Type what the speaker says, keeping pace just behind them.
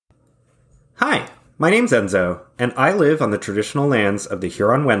Hi, my name's Enzo, and I live on the traditional lands of the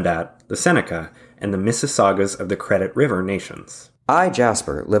Huron-Wendat, the Seneca, and the Mississaugas of the Credit River nations. I,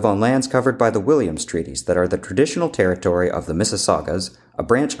 Jasper, live on lands covered by the Williams Treaties that are the traditional territory of the Mississaugas, a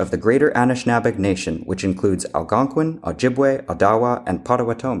branch of the Greater Anishinaabeg Nation, which includes Algonquin, Ojibwe, Odawa, and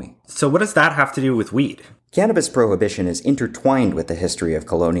Potawatomi. So what does that have to do with weed? Cannabis prohibition is intertwined with the history of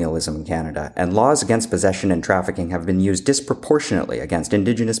colonialism in Canada, and laws against possession and trafficking have been used disproportionately against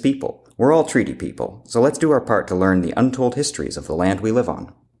Indigenous people. We're all treaty people, so let's do our part to learn the untold histories of the land we live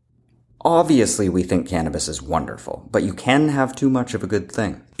on. Obviously, we think cannabis is wonderful, but you can have too much of a good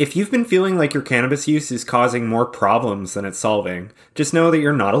thing. If you've been feeling like your cannabis use is causing more problems than it's solving, just know that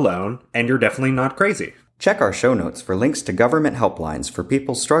you're not alone, and you're definitely not crazy. Check our show notes for links to government helplines for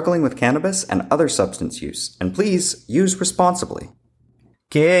people struggling with cannabis and other substance use, and please, use responsibly.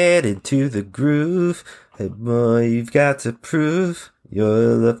 Get into the groove, hey boy, you've got to prove your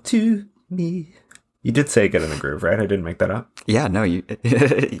love to me. You did say get in the groove, right? I didn't make that up. Yeah, no, you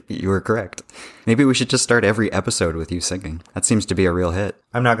you were correct. Maybe we should just start every episode with you singing. That seems to be a real hit.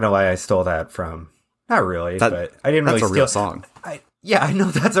 I'm not going to lie, I stole that from... Not really, but I didn't really steal... That's a real song. Yeah, I know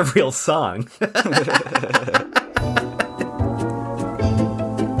that's a real song.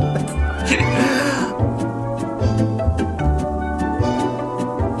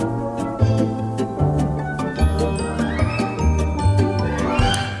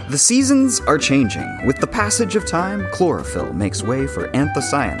 The seasons are changing. With the passage of time, chlorophyll makes way for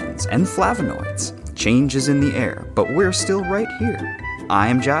anthocyanins and flavonoids. Change is in the air, but we're still right here.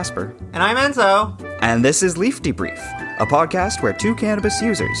 I'm Jasper. And I'm Enzo. And this is Leaf Debrief, a podcast where two cannabis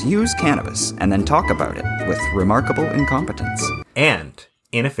users use cannabis and then talk about it with remarkable incompetence. And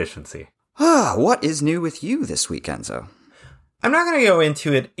inefficiency. What is new with you this week, Enzo? I'm not going to go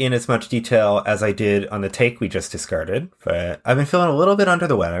into it in as much detail as I did on the take we just discarded, but I've been feeling a little bit under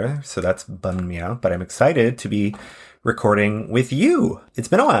the weather, so that's bumming me out, but I'm excited to be recording with you. It's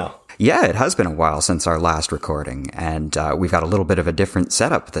been a while. Yeah, it has been a while since our last recording, and we've got a little bit of a different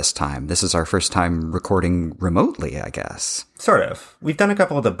setup this time. This is our first time recording remotely, I guess. Sort of. We've done a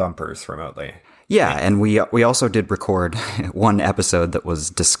couple of the bumpers remotely. Yeah, and we also did record one episode that was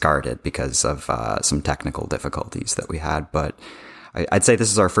discarded because of some technical difficulties that we had, but I'd say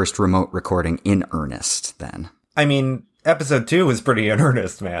this is our first remote recording in earnest then. I mean, episode 2 was pretty in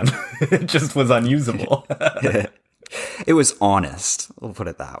earnest, man. It just was unusable. It was honest, we'll put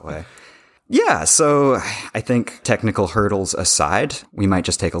it that way. Yeah, so I think technical hurdles aside, we might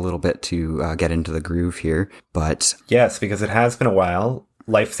just take a little bit to get into the groove here, but... Yes, because it has been a while.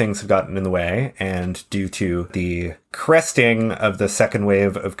 Life things have gotten in the way, and due to the cresting of the second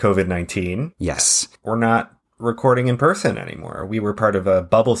wave of COVID-19, yes, we're not recording in person anymore. We were part of a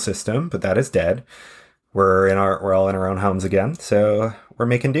bubble system, but that is dead. We're all in our own homes again, so we're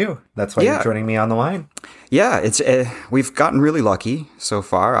making do. That's why you're joining me on the line. Yeah, it's we've gotten really lucky so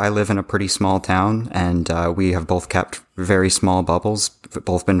far. I live in a pretty small town, and we have both kept very small bubbles,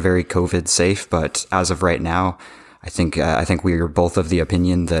 both been very COVID safe. But as of right now, I think we are both of the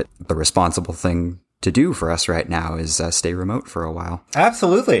opinion that the responsible thing to do for us right now is stay remote for a while.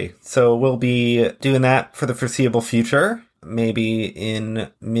 Absolutely. So we'll be doing that for the foreseeable future. Maybe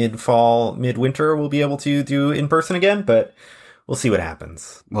in mid-fall, mid-winter, we'll be able to do in person again, but we'll see what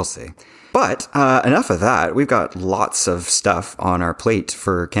happens. We'll see. But enough of that. We've got lots of stuff on our plate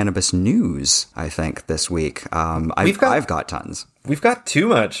for cannabis news, I think, this week. I've got tons. We've got too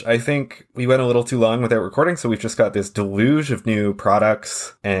much. I think we went a little too long without recording, so we've just got this deluge of new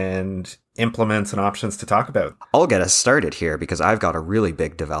products and implements and options to talk about. I'll get us started here because I've got a really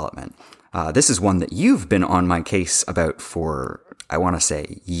big development. This is one that you've been on my case about for, I want to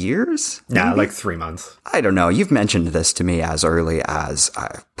say, years? Nah, like 3 months. I don't know. You've mentioned this to me as early as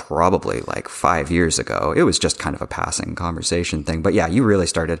probably like 5 years ago. It was just kind of a passing conversation thing. But yeah, you really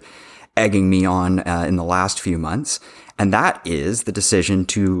started egging me on in the last few months. And that is the decision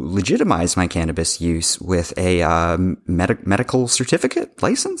to legitimize my cannabis use with a medical certificate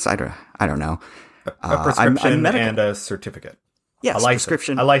license. I don't know. A prescription and a certificate. Yes, a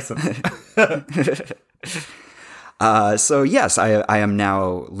prescription. A license. So yes, I am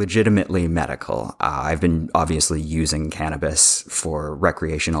now legitimately medical. I've been obviously using cannabis for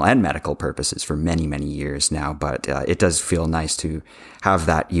recreational and medical purposes for many, many years now, but it does feel nice to have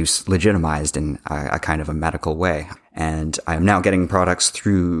that use legitimized in a kind of a medical way. And I'm now getting products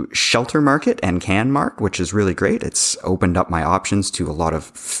through Shelter Market and Can Mark, which is really great. It's opened up my options to a lot of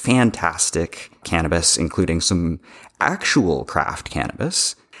fantastic cannabis, including some actual craft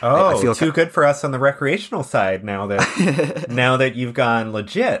cannabis. Oh, I feel too good for us on the recreational side now that you've gone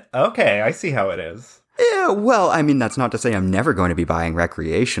legit. Okay, I see how it is. Yeah, well, I mean, that's not to say I'm never going to be buying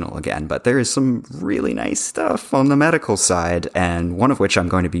recreational again, but there is some really nice stuff on the medical side, and one of which I'm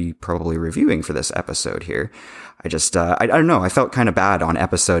going to be probably reviewing for this episode here. I don't know, I felt kind of bad on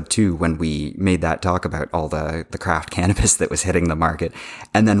episode 2 when we made that talk about all the craft cannabis that was hitting the market,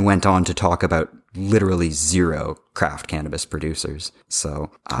 and then went on to talk about literally 0 craft cannabis producers. So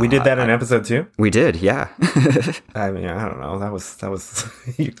we did that in episode 2? We did, yeah. I mean, I don't know. That was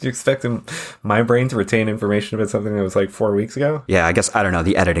you expecting my brain to retain information about something that was like 4 weeks ago? Yeah, I guess, I don't know,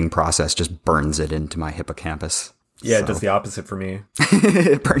 the editing process just burns it into my hippocampus. Yeah, so. It does the opposite for me.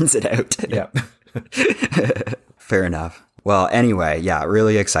 It burns it out. Yeah. Fair enough. Well, anyway, yeah,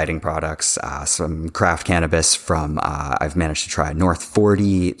 really exciting products. Some craft cannabis from, I've managed to try North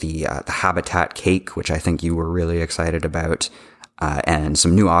 40, the Habitat Cake, which I think you were really excited about, and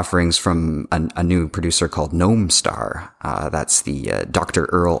some new offerings from a new producer called Gnome Star. That's the Dr.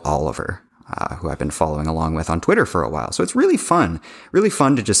 Earl Oliver, who I've been following along with on Twitter for a while. So it's really fun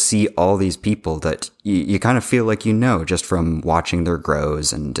to just see all these people that you kind of feel like you know just from watching their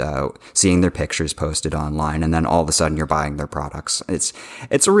grows and seeing their pictures posted online, and then all of a sudden you're buying their products. It's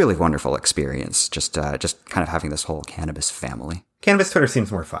a really wonderful experience, just kind of having this whole cannabis family. Cannabis Twitter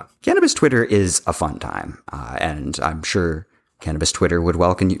seems more fun. Cannabis Twitter is a fun time, and I'm sure Cannabis Twitter would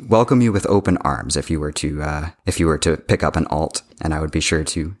welcome you with open arms if you were to pick up an alt, and I would be sure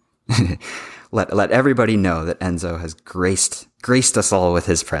to let everybody know that Enzo has graced us all with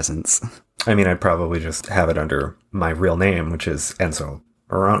his presence. I mean, I'd probably just have it under my real name, which is Enzo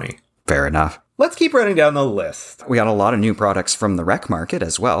Aroni. Fair enough. Let's keep running down the list. We got a lot of new products from the rec market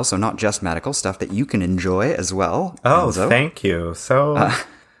as well, so not just medical stuff that you can enjoy as well. Oh, Enzo. Thank you. So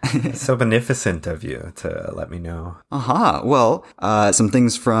beneficent of you to let me know. Well, some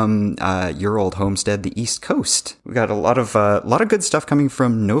things from your old homestead, the East Coast. We got a lot of good stuff coming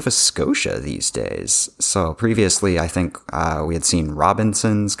from Nova Scotia these days. So previously, I think we had seen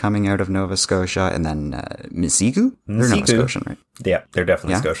Robinsons coming out of Nova Scotia, and then Misigu. They're Nova Scotian, right? Yeah, they're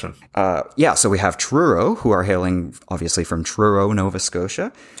definitely Scotian. So we have Truro, who are hailing obviously from Truro, Nova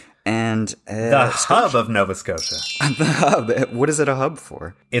Scotia. And the hub of Nova Scotia. The hub. What is it a hub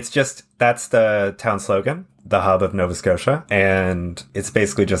for? It's just, that's the town slogan, the hub of Nova Scotia. And it's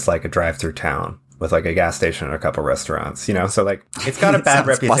basically just like a drive-through town with like a gas station and a couple restaurants, you know? So like, it's got a bad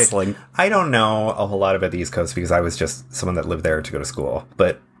reputation. Bustling. I don't know a whole lot about the East Coast because I was just someone that lived there to go to school.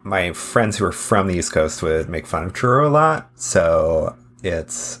 But my friends who were from the East Coast would make fun of Truro a lot. So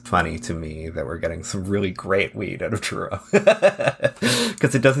it's funny to me that we're getting some really great weed out of Truro.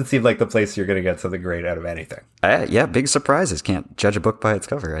 Because it doesn't seem like the place you're going to get something great out of anything. Yeah, big surprises. Can't judge a book by its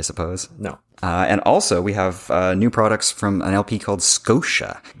cover, I suppose. No. And also, we have new products from an LP called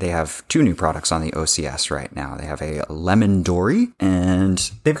Scotia. They have 2 new products on the OCS right now. They have a Lemon Dory, and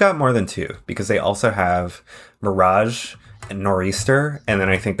they've got more than 2, because they also have Mirage and Nor'easter, and then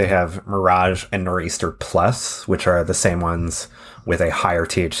I think they have Mirage and Nor'easter Plus, which are the same ones with a higher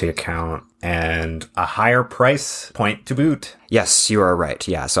THC account and a higher price point to boot. Yes, you are right.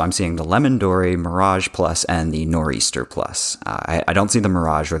 Yeah, so I'm seeing the Lemon Dory, Mirage Plus, and the Nor'easter Plus. I don't see the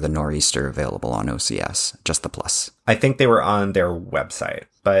Mirage or the Nor'easter available on OCS, just the Plus. I think they were on their website,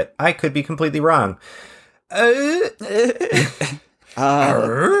 but I could be completely wrong.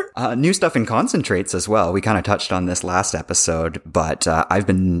 New stuff in concentrates as well. We kind of touched on this last episode, but I've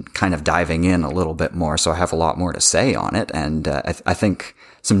been kind of diving in a little bit more, so I have a lot more to say on it, and I think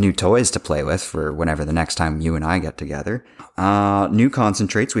some new toys to play with for whenever the next time you and I get together. New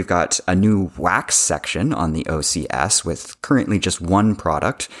concentrates. We've got a new wax section on the OCS with currently just one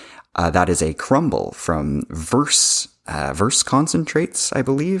product. That is a crumble from Verse Concentrates, I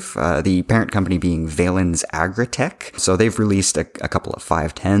believe. The parent company being Valens Agritech. So they've released a couple of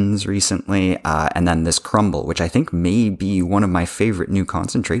 510s recently, and then this crumble, which I think may be one of my favorite new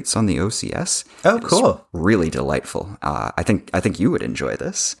concentrates on the OCS. Oh, cool! It's really delightful. I think you would enjoy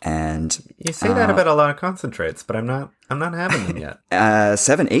this. And you say that about a lot of concentrates, but I'm not having them yet.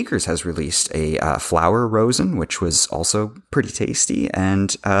 7 Acres has released a flower rosin, which was also pretty tasty,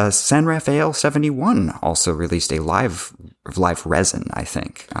 and San Rafael 71 also released a live resin, I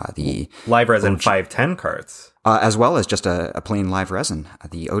think. The live resin 510 carts. As well as just a plain live resin,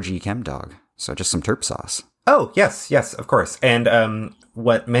 the OG Chem Dog. So just some terp sauce. Oh, yes, of course. And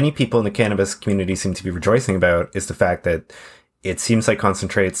what many people in the cannabis community seem to be rejoicing about is the fact that it seems like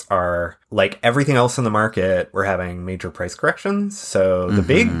concentrates are, like everything else in the market, we're having major price corrections. So the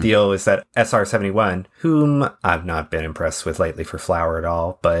big deal is that SR71, whom I've not been impressed with lately for flower at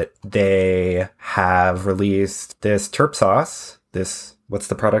all, but they have released this terp sauce. What's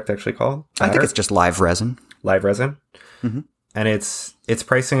the product actually called? I think it's just live resin. Live resin. Mm-hmm. And it's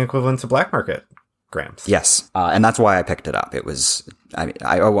pricing equivalent to black market grams. Yes, and that's why I picked it up. It was,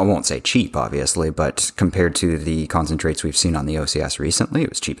 I won't say cheap, obviously, but compared to the concentrates we've seen on the OCS recently, it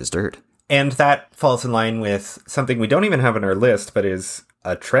was cheap as dirt. And that falls in line with something we don't even have on our list, but is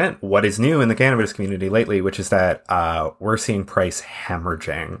a trend. What is new in the cannabis community lately, which is that we're seeing price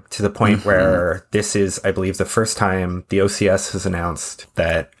hemorrhaging to the point where this is, I believe, the first time the OCS has announced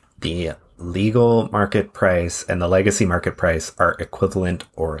that the legal market price and the legacy market price are equivalent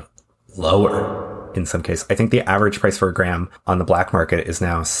or lower in some cases. I think the average price for a gram on the black market is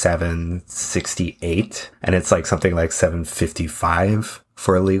now $7.68, and it's like something like $7.55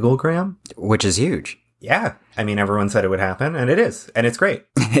 for a legal gram. Which is huge. Yeah. I mean, everyone said it would happen, and it is. And it's great.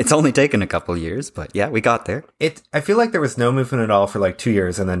 It's only taken a couple years, but yeah, we got there. I feel like there was no movement at all for like 2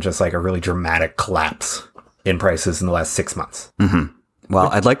 years, and then just like a really dramatic collapse in prices in the last 6 months. Mm-hmm. Well,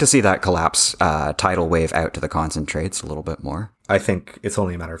 I'd like to see that collapse tidal wave out to the concentrates a little bit more. I think it's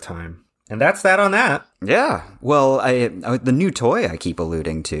only a matter of time. And that's that on that. Yeah. Well, the new toy I keep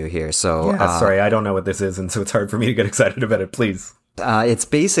alluding to here. So sorry, I don't know what this is, and so it's hard for me to get excited about it. Please. It's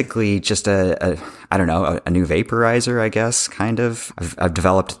basically just a new vaporizer, I guess, kind of. I've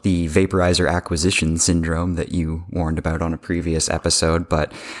developed the vaporizer acquisition syndrome that you warned about on a previous episode,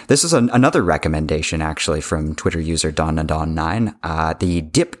 but this is another recommendation, actually, from Twitter user DonNadon9, the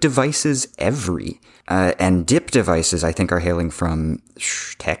dip devices Every. And dip devices, I think, are hailing from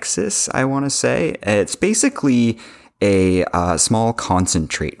Texas, I want to say. It's basically a small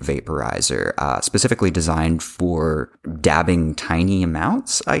concentrate vaporizer, specifically designed for dabbing tiny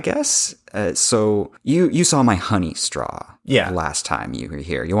amounts, I guess. So you saw my honey straw last time you were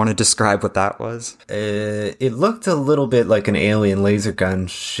here. You want to describe what that was? It looked a little bit like an alien laser gun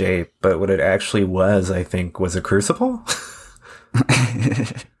shape, but what it actually was, I think, was a crucible.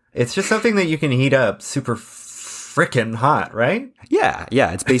 It's just something that you can heat up super frickin' hot, right? Yeah.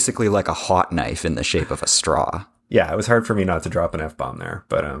 It's basically like a hot knife in the shape of a straw. Yeah, it was hard for me not to drop an F-bomb there,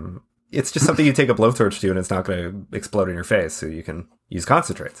 but it's just something you take a blowtorch to and it's not going to explode in your face, so you can use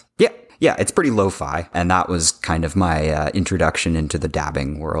concentrates. Yeah, it's pretty lo-fi, and that was kind of my introduction into the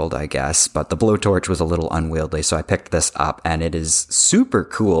dabbing world, I guess, but the blowtorch was a little unwieldy, so I picked this up, and it is super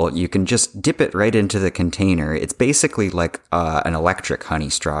cool. You can just dip it right into the container. It's basically like an electric honey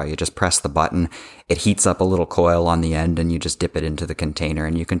straw. You just press the button, it heats up a little coil on the end, and you just dip it into the container,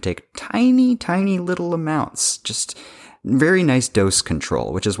 and you can take tiny, tiny little amounts, just very nice dose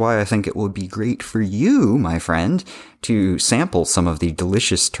control, which is why I think it will be great for you, my friend, to sample some of the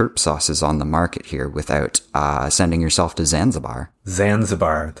delicious terp sauces on the market here without sending yourself to Zanzibar.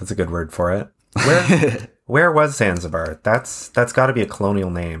 Zanzibar, that's a good word for it. Where was Zanzibar? That's got to be a colonial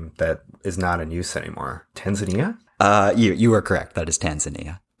name that is not in use anymore. Tanzania? You are correct. That is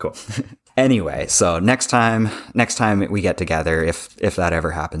Tanzania. Cool. Anyway, so next time we get together, if that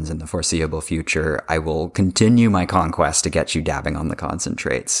ever happens in the foreseeable future, I will continue my conquest to get you dabbing on the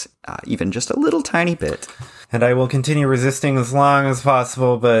concentrates, even just a little tiny bit. And I will continue resisting as long as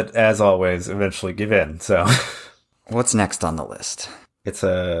possible, but as always, eventually give in, so. What's next on the list? It's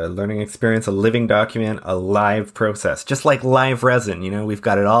a learning experience, a living document, a live process. Just like live resin, we've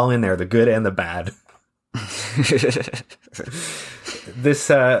got it all in there, the good and the bad.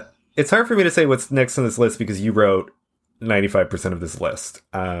 It's hard for me to say what's next on this list because you wrote 95% of this list,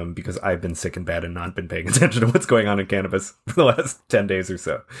 because I've been sick and bad and not been paying attention to what's going on in cannabis for the last 10 days or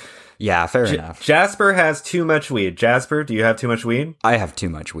so. Yeah, fair enough. Jasper has too much weed. Jasper, do you have too much weed? I have too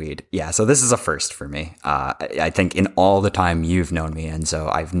much weed. Yeah, so this is a first for me. I think in all the time you've known me, Enzo,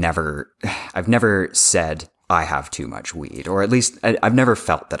 I've never said I have too much weed, or at least I've never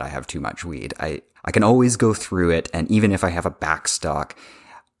felt that I have too much weed. I can always go through it, and even if I have a backstock,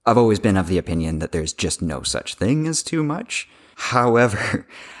 I've always been of the opinion that there's just no such thing as too much. However,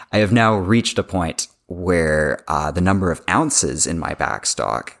 I have now reached a point where the number of ounces in my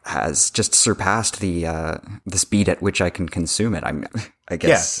backstock has just surpassed the speed at which I can consume it. I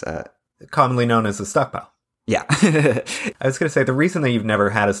guess commonly known as a stockpile. Yeah. I was going to say the reason that you've never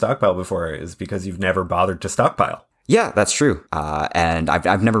had a stockpile before is because you've never bothered to stockpile. Yeah, that's true. And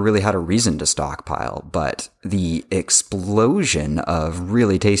I've never really had a reason to stockpile, but the explosion of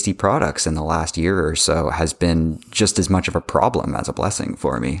really tasty products in the last year or so has been just as much of a problem as a blessing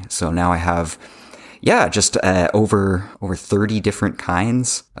for me. So now I have, just over 30 different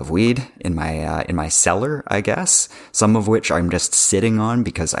kinds of weed in my cellar, I guess. Some of which I'm just sitting on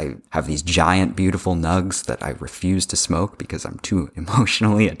because I have these giant, beautiful nugs that I refuse to smoke because I'm too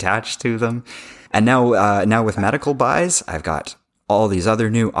emotionally attached to them. And now with medical buys, I've got all these other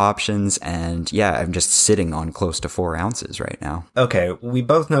new options, and I'm just sitting on close to 4 ounces right now. Okay, we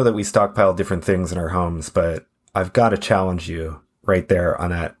both know that we stockpile different things in our homes, but I've got to challenge you. right there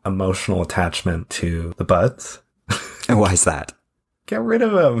on that emotional attachment to the buds. And why is that? Get rid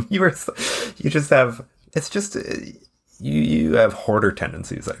of them. You just have, it's just, you have hoarder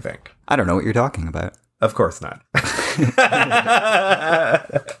tendencies, I think. I don't know what you're talking about. Of course not.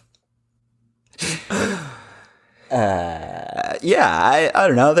 I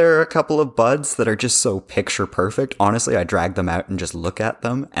don't know. There are a couple of buds that are just so picture perfect. Honestly, I drag them out and just look at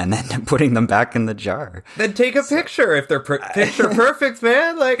them and then putting them back in the jar. Then take a picture if they're picture perfect,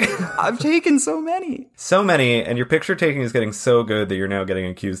 man. Like I've taken so many. So many, and your picture taking is getting so good that you're now getting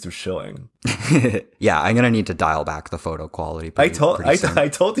accused of shilling. Yeah, I'm going to need to dial back the photo quality. I told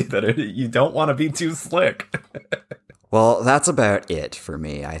you that you don't want to be too slick. Well, that's about it for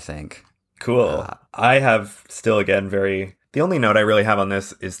me, I think. Cool. I have still, again, the only note I really have on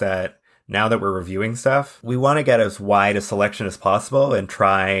this is that now that we're reviewing stuff, we want to get as wide a selection as possible and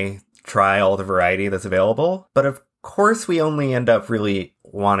try all the variety that's available. But of course, we only end up really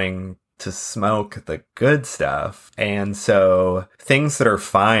wanting to smoke the good stuff. And so things that are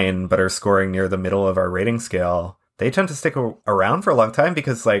fine but are scoring near the middle of our rating scale, they tend to stick around for a long time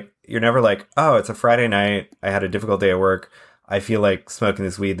because, like, you're never like, oh, it's a Friday night, I had a difficult day at work, I feel like smoking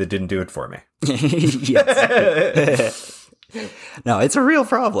this weed that didn't do it for me. No, it's a real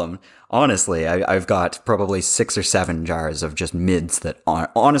problem. Honestly, I've got probably 6 or 7 jars of just mids that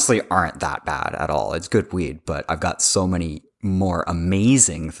honestly aren't that bad at all. It's good weed, but I've got so many more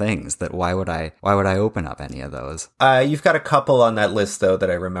amazing things that why would I open up any of those? You've got a couple on that list, though, that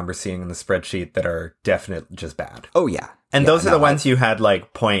I remember seeing in the spreadsheet that are definitely just bad. Oh, yeah. And those are the ones you had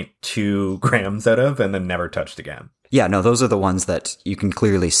like 0.2 grams out of and then never touched again. Yeah, no, those are the ones that you can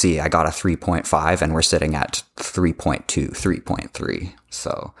clearly see. I got a 3.5 and we're sitting at 3.2, 3.3.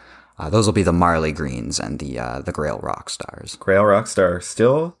 So those will be the Marley Greens and the Grail Rockstars. Grail Rockstar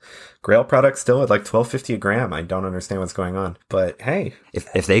still, Grail product still at like $12.50 a gram. I don't understand what's going on. But hey.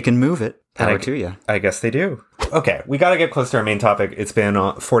 If they can move it, power to you. I guess they do. Okay, we got to get close to our main topic. It's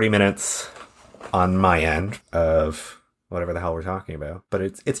been 40 minutes on my end of whatever the hell we're talking about. But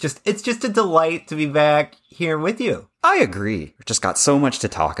it's just a delight to be back here with you. I agree. We've just got so much to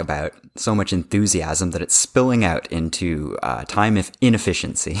talk about, so much enthusiasm that it's spilling out into time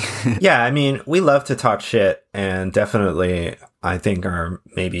inefficiency. Yeah, I mean, we love to talk shit, and definitely I think are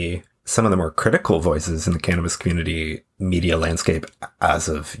maybe some of the more critical voices in the cannabis community media landscape as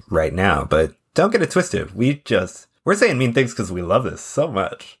of right now. But don't get it twisted. We're saying mean things because we love this so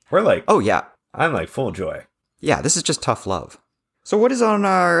much. We're like, oh yeah, I'm like full joy. Yeah, this is just tough love. So what is on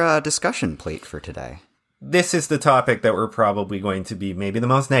our discussion plate for today? This is the topic that we're probably going to be maybe the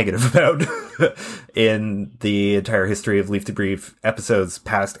most negative about in the entire history of Leaf to Brief episodes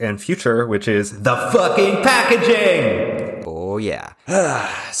past and future, which is the fucking packaging! Oh, yeah.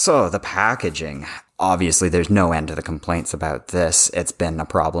 So, the packaging. Obviously, there's no end to the complaints about this. It's been a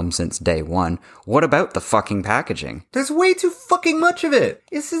problem since day one. What about the fucking packaging? There's way too fucking much of it.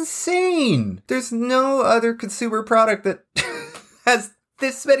 It's insane. There's no other consumer product that has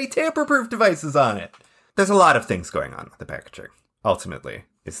this many tamper-proof devices on it. There's a lot of things going on with the packaging, ultimately,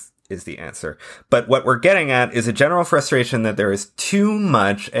 is the answer. But what we're getting at is a general frustration that there is too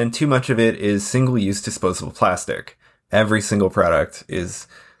much, and too much of it is single-use disposable plastic. Every single product is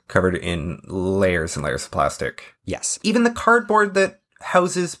covered in layers and layers of plastic. Yes. Even the cardboard that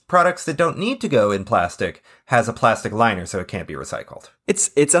houses products that don't need to go in plastic has a plastic liner, so it can't be recycled.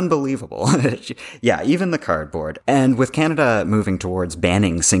 It's unbelievable. Yeah, even the cardboard. And with Canada moving towards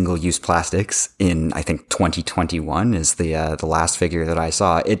banning single-use plastics in, I think, 2021 is the last figure that I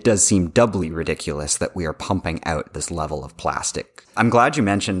saw, it does seem doubly ridiculous that we are pumping out this level of plastic. I'm glad you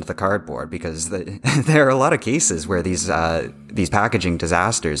mentioned the cardboard because there are a lot of cases where these packaging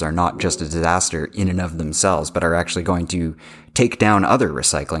disasters are not just a disaster in and of themselves, but are actually going to take down other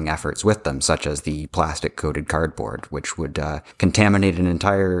recycling efforts with them, such as the plastic-coated cardboard, which would contaminate an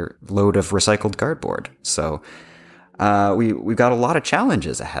entire load of recycled cardboard. So we've got a lot of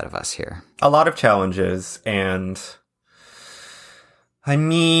challenges ahead of us here. A lot of challenges, and I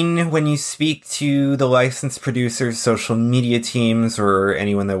mean, when you speak to the licensed producers, social media teams, or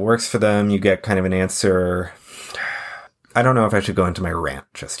anyone that works for them, you get kind of an answer. I don't know if I should go into my rant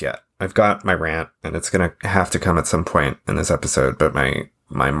just yet. I've got my rant, and it's going to have to come at some point in this episode, but my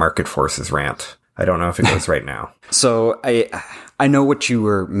market forces rant. I don't know if it goes right now. So I know what you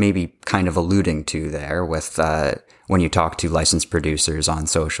were maybe kind of alluding to there with when you talk to licensed producers on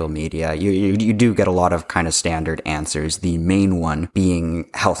social media. You do get a lot of kind of standard answers, the main one being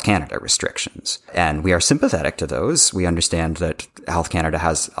Health Canada restrictions. And we are sympathetic to those. We understand that Health Canada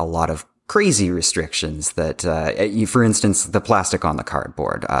has a lot of crazy restrictions that, for instance, the plastic on the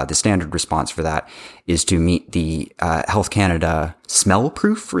cardboard, the standard response for that is to meet the Health Canada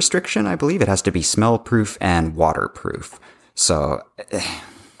smell-proof restriction, I believe. It has to be smell-proof and waterproof. So,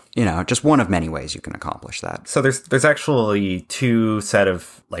 just one of many ways you can accomplish that. So there's actually two set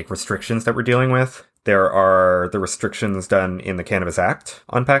of restrictions that we're dealing with. There are the restrictions done in the Cannabis Act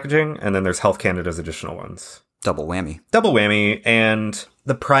on packaging, and then there's Health Canada's additional ones. Double whammy. Double whammy, and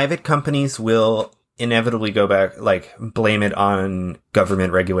the private companies will inevitably go back, blame it on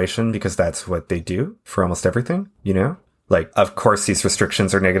government regulation, because that's what they do for almost everything, Of course, these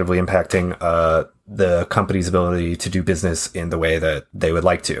restrictions are negatively impacting the company's ability to do business in the way that they would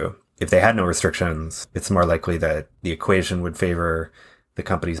like to. If they had no restrictions, it's more likely that the equation would favor the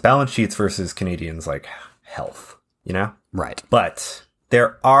company's balance sheets versus Canadians' health, Right. But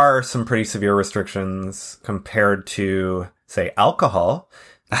there are some pretty severe restrictions compared to, say, alcohol.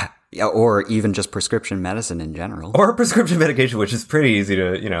 Or even just prescription medicine in general. Or prescription medication, which is pretty easy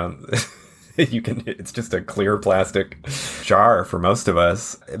to, it's just a clear plastic jar for most of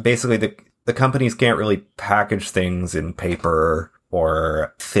us. Basically, the companies can't really package things in paper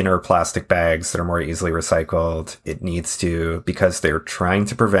or thinner plastic bags that are more easily recycled. It needs to, because they're trying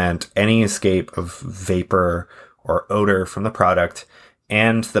to prevent any escape of vapor or odor from the product,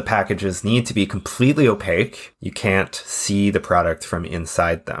 and the packages need to be completely opaque. You can't see the product from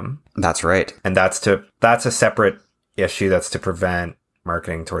inside them. That's right. And that's a separate issue. That's to prevent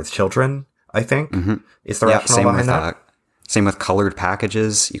marketing towards children, I think, is the rationale behind that. Same with colored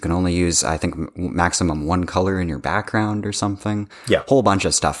packages. You can only use, I think, maximum one color in your background or something. Yeah. Whole bunch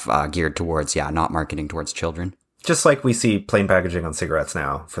of stuff geared towards, not marketing towards children. Just like we see plain packaging on cigarettes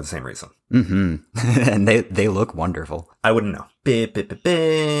now for the same reason. Mm-hmm. And they look wonderful. I wouldn't know.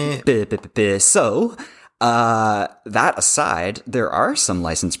 So, that aside, there are some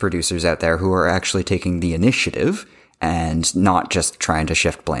licensed producers out there who are actually taking the initiative and not just trying to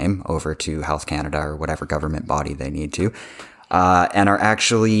shift blame over to Health Canada or whatever government body they need to, and are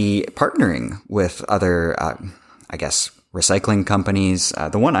actually partnering with other, recycling companies.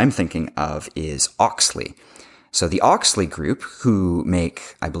 The one I'm thinking of is Auxly. So the Auxly Group, who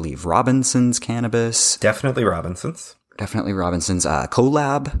make, I believe, Robinson's cannabis. Definitely Robinson's.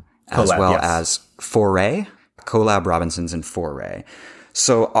 Collab, as well as Foray. Collab, Robinson's, and Foray.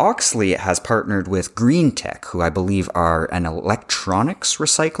 So Auxly has partnered with Green Tech, who I believe are an electronics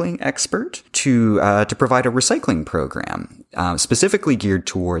recycling expert, to provide a recycling program specifically geared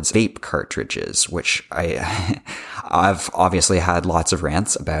towards vape cartridges, which I've obviously had lots of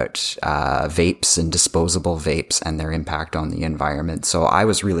rants about vapes and disposable vapes and their impact on the environment. So I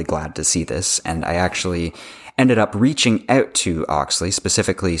was really glad to see this, and I actually ended up reaching out to Auxly,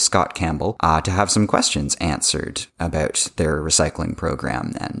 specifically Scott Campbell, to have some questions answered about their recycling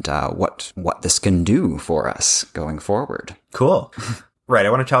program and what this can do for us going forward. Cool. Right, I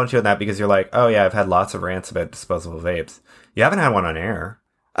want to challenge you on that because you're like, oh yeah, I've had lots of rants about disposable vapes. You haven't had one on air.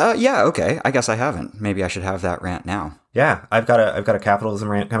 Yeah, okay. I guess I haven't. Maybe I should have that rant now. Yeah, I've got a capitalism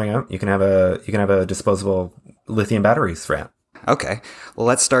rant coming out. You can have a disposable lithium batteries rant. Okay, well,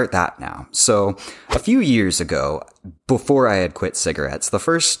 let's start that now. So, a few years ago, before I had quit cigarettes, the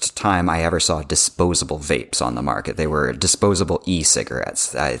first time I ever saw disposable vapes on the market, they were disposable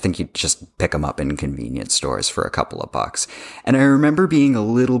e-cigarettes. I think you'd just pick them up in convenience stores for a couple of bucks. And I remember being a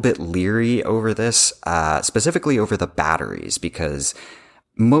little bit leery over this, specifically over the batteries, because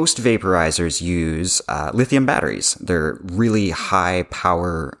most vaporizers use lithium batteries. They're really high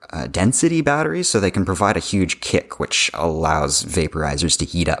power density batteries, so they can provide a huge kick, which allows vaporizers to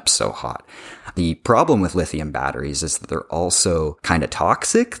heat up so hot. The problem with lithium batteries is that they're also kind of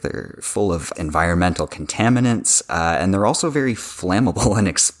toxic. They're full of environmental contaminants, and they're also very flammable and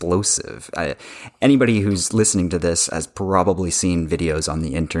explosive. Anybody who's listening to this has probably seen videos on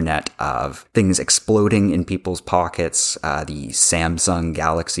the internet of things exploding in people's pockets. The Samsung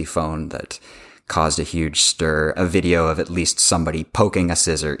Galaxy phone that caused a huge stir, a video of at least somebody poking a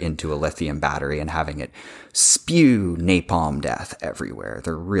scissor into a lithium battery and having it spew napalm death everywhere.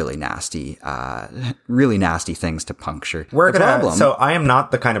 They're really nasty things to puncture. So I am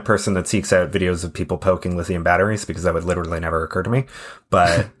not the kind of person that seeks out videos of people poking lithium batteries because that would literally never occur to me.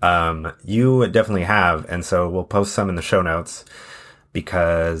 But you definitely have, and so we'll post some in the show notes.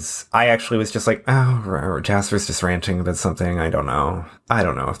 Because I actually was just like, oh, Jasper's just ranting about something. I don't know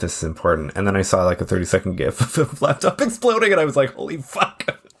if this is important. And then I saw like a 30-second gif of the laptop exploding and I was like, holy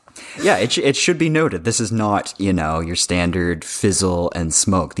fuck. Yeah, it should be noted. This is not, your standard fizzle and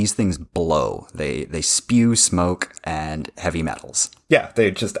smoke. These things blow. They spew smoke and heavy metals. Yeah,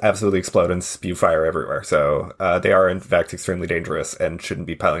 they just absolutely explode and spew fire everywhere. So they are, in fact, extremely dangerous and shouldn't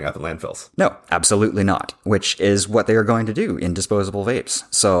be piling up in landfills. No, absolutely not, which is what they are going to do in disposable vapes.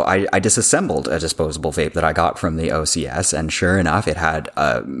 So I disassembled a disposable vape that I got from the OCS, and sure enough, it had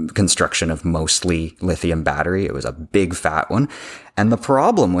a construction of mostly lithium battery. It was a big fat one. And the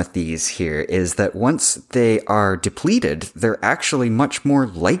problem with these here is that once they are depleted, they're actually much more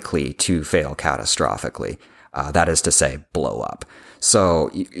likely to fail catastrophically. That is to say, blow up. So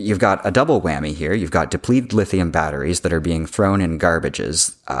you've got a double whammy here. You've got depleted lithium batteries that are being thrown in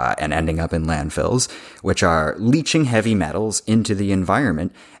garbages and ending up in landfills, which are leaching heavy metals into the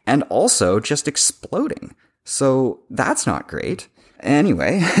environment and also just exploding. So that's not great.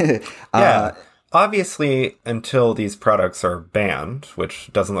 Anyway. Yeah. Obviously, until these products are banned, which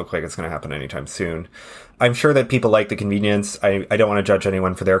doesn't look like it's going to happen anytime soon, I'm sure that people like the convenience. I don't want to judge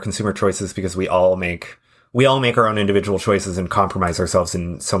anyone for their consumer choices because we all make our own individual choices and compromise ourselves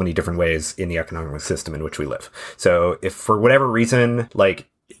in so many different ways in the economic system in which we live. So if for whatever reason, like,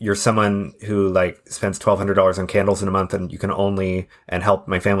 you're someone who like spends $1,200 on candles in a month and you can only, and help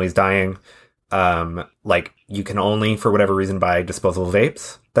my family's dying, like you can only for whatever reason buy disposable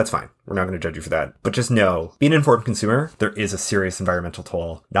vapes, that's fine. We're not going to judge you for that. But just know, being an informed consumer, there is a serious environmental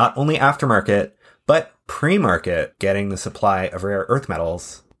toll, not only aftermarket, but pre-market, getting the supply of rare earth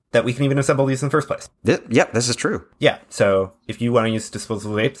metals that we can even assemble these in the first place. Yep, this is true. Yeah, so if you want to use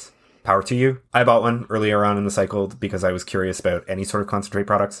disposable vapes, power to you. I bought one earlier on in the cycle because I was curious about any sort of concentrate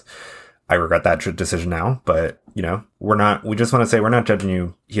products. I regret that decision now, but, you know, we just want to say we're not judging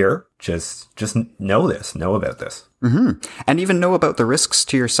you here. Just know about this. Mm-hmm. And even know about the risks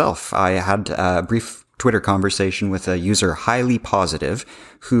to yourself. I had a brief Twitter conversation with a user highly positive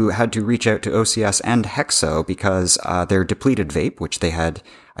who had to reach out to OCS and Hexo because their depleted vape, which they had,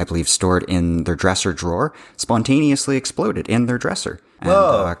 I believe, stored in their dresser drawer, spontaneously exploded in their dresser.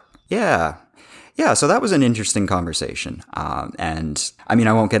 Whoa. And, yeah, so that was an interesting conversation. And I mean,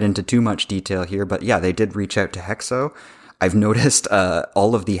 I won't get into too much detail here, but yeah, they did reach out to Hexo. I've noticed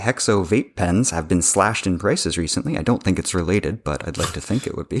all of the Hexo vape pens have been slashed in prices recently. I don't think it's related, but I'd like to think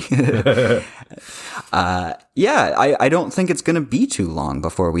it would be. I don't think it's going to be too long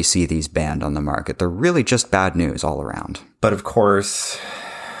before we see these banned on the market. They're really just bad news all around. But of course,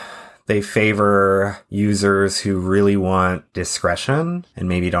 they favor users who really want discretion and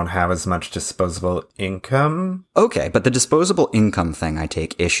maybe don't have as much disposable income. Okay, but the disposable income thing I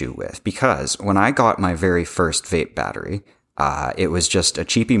take issue with because when I got my very first vape battery, it was just a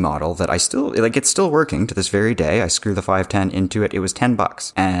cheapy model that I still, like, it's still working to this very day. I screw the 510 into it. It was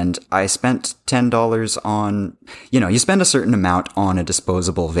 $10. And I spent $10 on, you spend a certain amount on a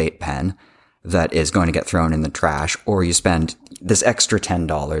disposable vape pen that is going to get thrown in the trash, or you spend this extra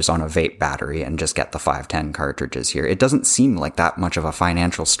 $10 on a vape battery and just get the 510 cartridges here. It doesn't seem like that much of a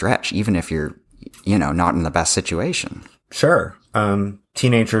financial stretch, even if you're, not in the best situation. Sure.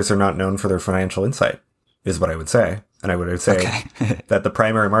 Teenagers are not known for their financial insight, is what I would say. And I would say that the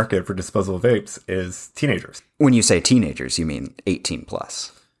primary market for disposable vapes is teenagers. When you say teenagers, you mean 18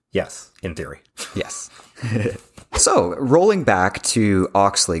 plus. Yes, in theory. Yes. So, rolling back to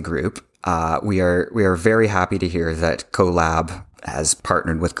Oxley Group, we are very happy to hear that CoLab has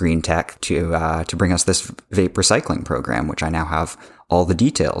partnered with Green Tech to bring us this vape recycling program, which I now have all the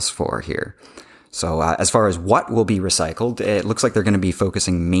details for here. So as far as what will be recycled, it looks like they're going to be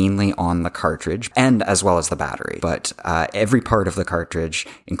focusing mainly on the cartridge and as well as the battery. But every part of the cartridge,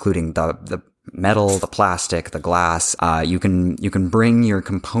 including the metal, the plastic, the glass, you can bring your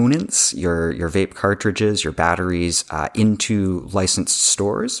components, your vape cartridges, your batteries into licensed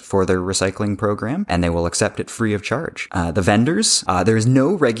stores for their recycling program, and they will accept it free of charge. The vendors, there is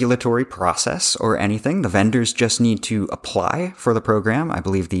no regulatory process or anything. The vendors just need to apply for the program. I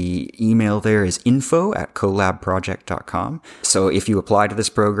believe the email there is info@colabproject.com. So if you apply to this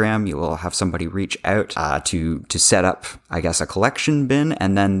program, you will have somebody reach out to set up, I guess, a collection bin,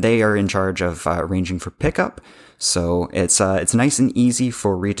 and then they are in charge of arranging for pickup. So it's nice and easy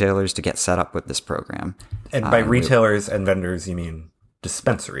for retailers to get set up with this program. And by retailers and vendors, you mean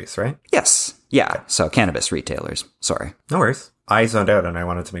dispensaries, right? Yes. Yeah. Okay. So cannabis retailers. Sorry. No worries. I zoned out and I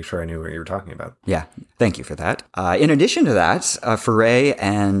wanted to make sure I knew what you were talking about. Yeah. Thank you for that. In addition to that, Foray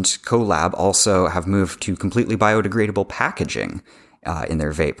and CoLab also have moved to completely biodegradable packaging in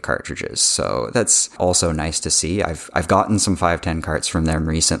their vape cartridges. So that's also nice to see. I've gotten some 510 carts from them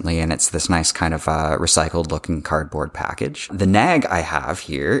recently, and it's this nice kind of recycled looking cardboard package. The nag I have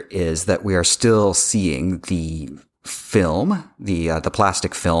here is that we are still seeing the film, the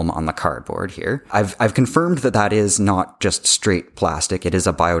plastic film on the cardboard here. I've confirmed that is not just straight plastic. It is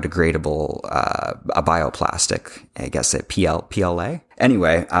a biodegradable, a bioplastic, I guess PLA.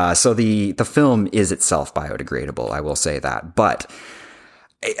 Anyway, so the film is itself biodegradable. I will say that, but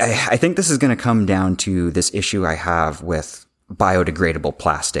I think this is going to come down to this issue I have with biodegradable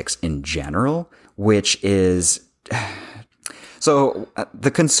plastics in general, which is, so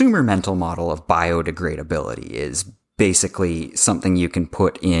the consumer mental model of biodegradability is basically something you can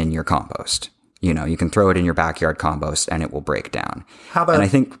put in your compost. You know, you can throw it in your backyard compost and it will break down. How about and I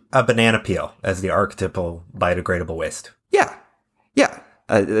think a banana peel as the archetypal biodegradable waste? Yeah.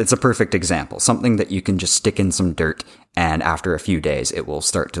 It's a perfect example. Something that you can just stick in some dirt and after a few days, it will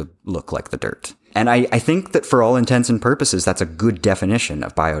start to look like the dirt. And I think that for all intents and purposes, that's a good definition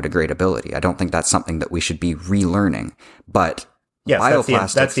of biodegradability. I don't think that's something that we should be relearning, but yes,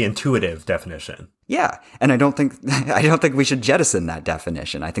 bioplastics, that's the intuitive definition. Yeah. And I don't think we should jettison that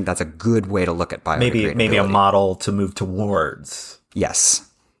definition. I think that's a good way to look at biodegradability. Maybe a model to move towards. Yes.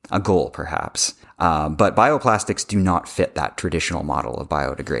 A goal, perhaps. But bioplastics do not fit that traditional model of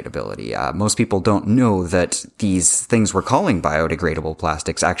biodegradability. Most people don't know that these things we're calling biodegradable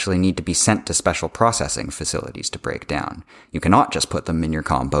plastics actually need to be sent to special processing facilities to break down. You cannot just put them in your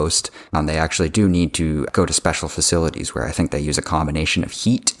compost. They actually do need to go to special facilities where I think they use a combination of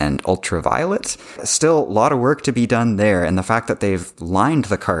heat and ultraviolet. Still a lot of work to be done there. And the fact that they've lined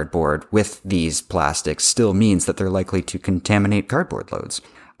the cardboard with these plastics still means that they're likely to contaminate cardboard loads.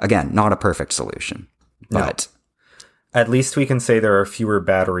 Again, not a perfect solution, but at least we can say there are fewer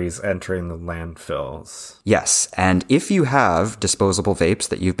batteries entering the landfills. Yes, and if you have disposable vapes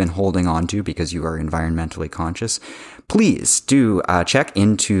that you've been holding on to because you are environmentally conscious, please do check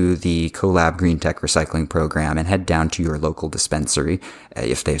into the Collab Green Tech Recycling Program and head down to your local dispensary,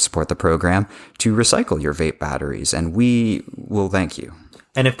 if they support the program, to recycle your vape batteries, and we will thank you.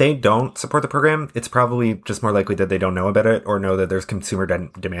 And if they don't support the program, it's probably just more likely that they don't know about it or know that there's consumer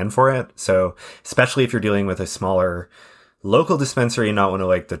demand for it. So especially if you're dealing with a smaller local dispensary, not one of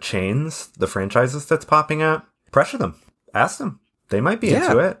like the chains, the franchises that's popping up, pressure them. Ask them. They might be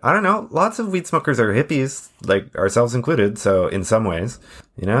into it. I don't know. Lots of weed smokers are hippies, like ourselves included. So in some ways,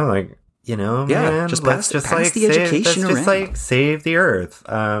 man, just let's pass the education around. Just like save the earth.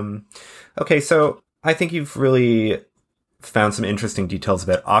 Okay, so I think you've really found some interesting details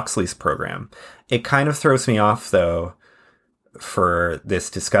about Oxley's program. It kind of throws me off, though, for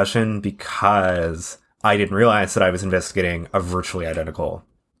this discussion because I didn't realize that I was investigating a virtually identical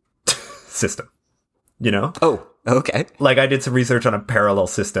system. Oh, okay. Like, I did some research on a parallel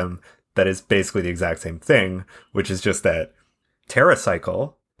system that is basically the exact same thing, which is just that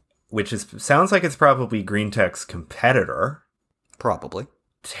TerraCycle, sounds like it's probably Green Tech's competitor. Probably.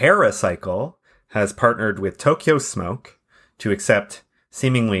 TerraCycle has partnered with Tokyo Smoke to accept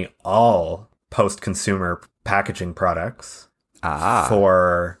seemingly all post-consumer packaging products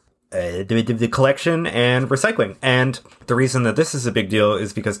for the collection and recycling. And the reason that this is a big deal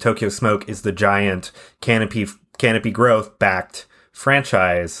is because Tokyo Smoke is the giant Canopy Growth-backed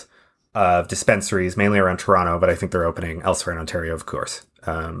franchise of dispensaries, mainly around Toronto, but I think they're opening elsewhere in Ontario, of course.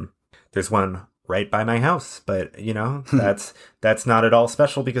 There's one right by my house, but that's not at all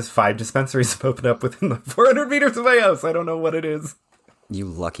special because 5 dispensaries have opened up within the 400 meters of my house. I don't know what it is. You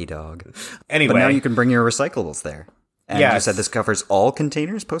lucky dog. Anyway, but now you can bring your recyclables there. And you said this covers all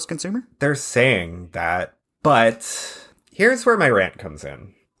containers post-consumer? They're saying that, but here's where my rant comes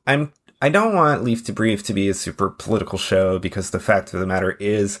in. I don't want Leaf to Brief to be a super political show because the fact of the matter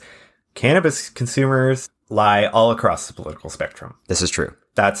is cannabis consumers lie all across the political spectrum. This is true.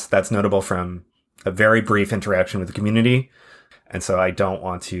 That's notable from a very brief interaction with the community. And so I don't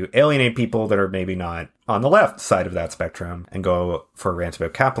want to alienate people that are maybe not on the left side of that spectrum and go for a rant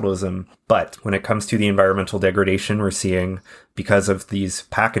about capitalism. But when it comes to the environmental degradation we're seeing because of these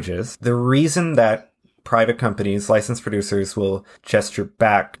packages, the reason that private companies, licensed producers, will gesture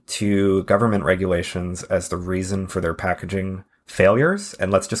back to government regulations as the reason for their packaging failures,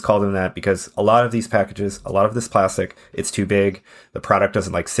 and let's just call them that because a lot of these packages, a lot of this plastic, it's too big. The product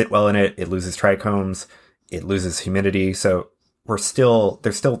doesn't sit well in it. It loses trichomes. It loses humidity. So they're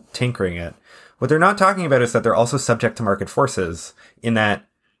still tinkering it. What they're not talking about is that they're also subject to market forces in that,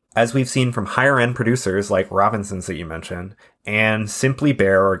 as we've seen from higher end producers like Robinson's that you mentioned and Simply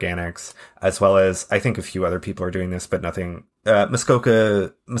Bare Organics, as well as I think a few other people are doing this, but nothing,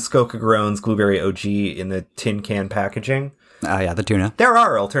 Muskoka Grown's Blueberry OG in the tin can packaging. The tuna. There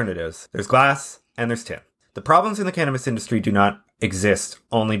are alternatives. There's glass and there's tin. The problems in the cannabis industry do not exist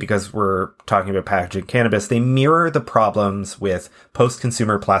only because we're talking about packaging cannabis. They mirror the problems with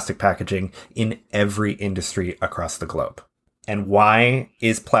post-consumer plastic packaging in every industry across the globe. And why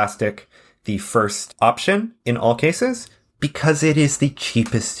is plastic the first option in all cases? Because it is the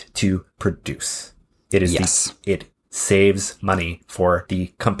cheapest to produce. It is it saves money for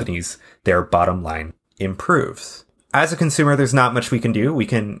the companies. Their bottom line improves. As a consumer, there's not much we can do. We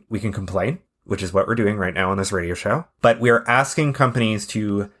can complain, which is what we're doing right now on this radio show. But we are asking companies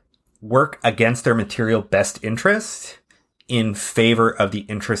to work against their material best interest in favor of the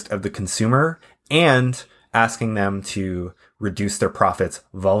interest of the consumer, and asking them to reduce their profits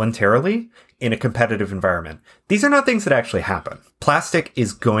voluntarily in a competitive environment. These are not things that actually happen. Plastic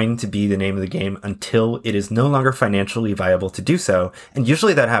is going to be the name of the game until it is no longer financially viable to do so. And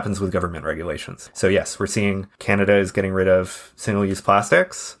usually that happens with government regulations. So yes, we're seeing Canada is getting rid of single-use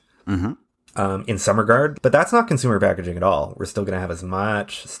plastics in some regard, but that's not consumer packaging at all. We're still going to have as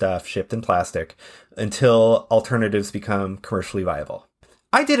much stuff shipped in plastic until alternatives become commercially viable.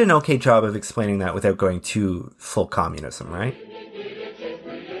 I did an okay job of explaining that without going to full communism, right?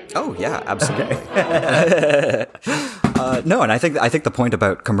 Oh yeah, absolutely. No, and I think the point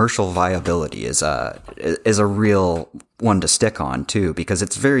about commercial viability is a real one to stick on too, because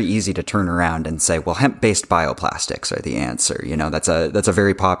it's very easy to turn around and say, well, hemp-based bioplastics are the answer. You know, that's a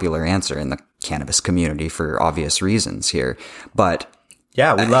very popular answer in the cannabis community for obvious reasons here. But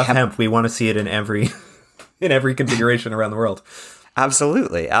yeah, we love hemp. We want to see it in every configuration around the world.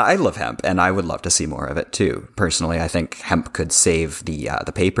 Absolutely. I love hemp, and I would love to see more of it too. Personally, I think hemp could save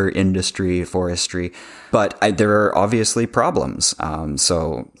the paper industry, forestry, but there are obviously problems.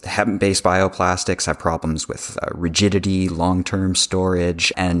 So hemp-based bioplastics have problems with rigidity, long-term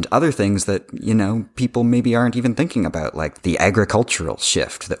storage, and other things that, you know, people maybe aren't even thinking about, like the agricultural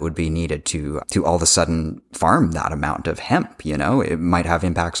shift that would be needed to all of a sudden farm that amount of hemp. You know, it might have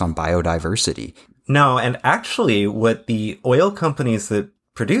impacts on biodiversity. No, and actually what the oil companies that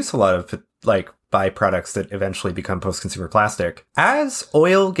produce a lot of like byproducts that eventually become post-consumer plastic, as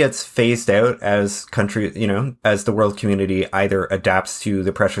oil gets phased out, as as the world community either adapts to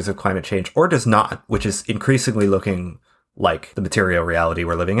the pressures of climate change or does not, which is increasingly looking like the material reality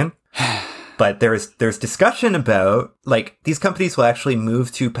we're living in. But there's discussion about, like, these companies will actually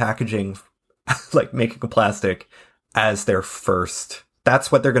move to packaging, like making a plastic as their first. That's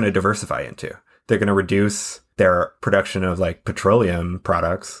what they're going to diversify into. They're going to reduce their production of like petroleum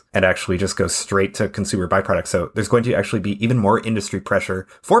products and actually just go straight to consumer byproducts. So there's going to actually be even more industry pressure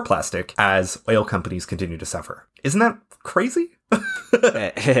for plastic as oil companies continue to suffer. Isn't that crazy?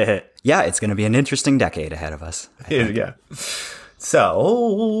 Yeah, it's going to be an interesting decade ahead of us. Yeah.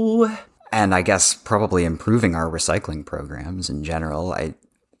 So, and I guess probably improving our recycling programs in general.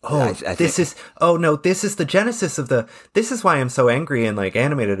 This is the genesis of this is why I'm so angry and like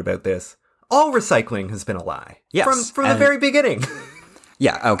animated about this. All recycling has been a lie. Yes. From the very beginning.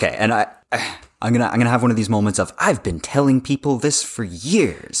 Yeah, okay. And I'm gonna have one of these moments of, I've been telling people this for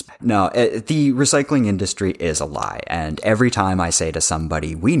years. No, the recycling industry is a lie. And every time I say to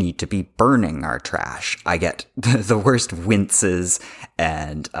somebody, we need to be burning our trash, I get the worst winces.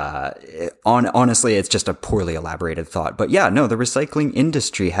 And honestly, it's just a poorly elaborated thought. But yeah, no, the recycling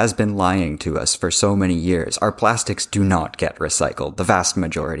industry has been lying to us for so many years. Our plastics do not get recycled. The vast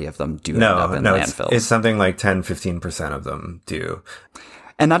majority of them do end up in landfills. It's something like 10-15% of them do.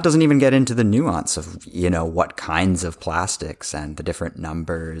 And that doesn't even get into the nuance of, you know, what kinds of plastics and the different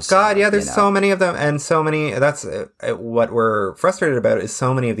numbers. God, yeah, there's so many of them, and so many. That's what we're frustrated about, is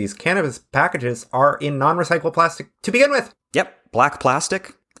so many of these cannabis packages are in non-recyclable plastic to begin with. Yep. Black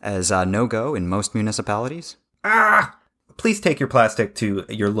plastic as a no-go in most municipalities. Please take your plastic to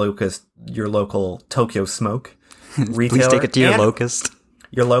your local Tokyo Smoke retailer. Please take it to your locust.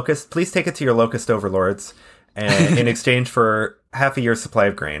 Your locust. Please take it to your locust overlords, and in exchange for half a year's supply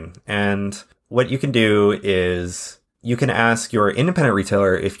of grain. And what you can do is you can ask your independent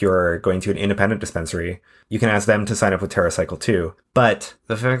retailer, if you're going to an independent dispensary, you can ask them to sign up with TerraCycle too. But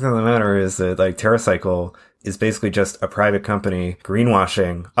the fact of the matter is that, like, TerraCycle is basically just a private company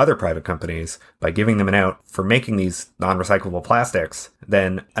greenwashing other private companies by giving them an out for making these non-recyclable plastics.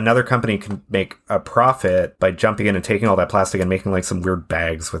 Then another company can make a profit by jumping in and taking all that plastic and making like some weird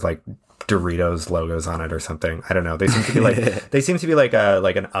bags with like Doritos logos on it or something. I don't know. They seem to be like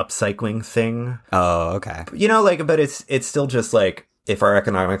an upcycling thing. Oh, okay. You know, like, but it's still just like, if our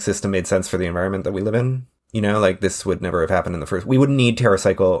economic system made sense for the environment that we live in, you know, like, this would never have happened in the first. We wouldn't need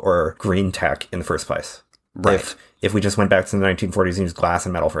TerraCycle or green tech in the first place. Right. If we just went back to the 1940s and used glass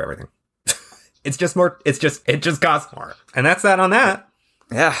and metal for everything. It just costs more. And that's that on that.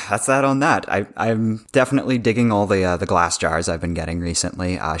 Yeah, that's that on that. I'm definitely digging all the glass jars I've been getting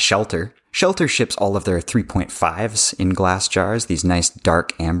recently. Shelter ships all of their 3.5s in glass jars, these nice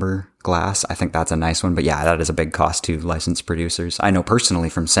dark amber glass. I think that's a nice one, but yeah, that is a big cost to licensed producers. I know personally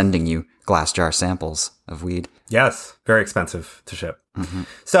from sending you glass jar samples of weed. Yes, very expensive to ship. Mm-hmm.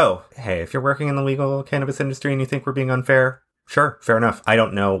 So, hey, if you're working in the legal cannabis industry and you think we're being unfair, sure, fair enough. I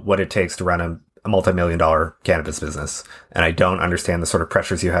don't know what it takes to run a multi-million-dollar cannabis business, and I don't understand the sort of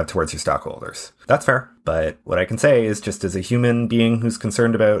pressures you have towards your stockholders. That's fair. But what I can say is, just as a human being who's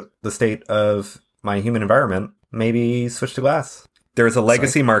concerned about the state of my human environment, maybe switch to glass. There is a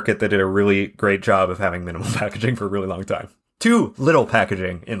legacy market that did a really great job of having minimal packaging for a really long time. Too little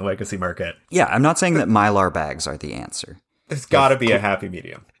packaging in the legacy market. Yeah, I'm not saying that Mylar bags are the answer. There's got to be a happy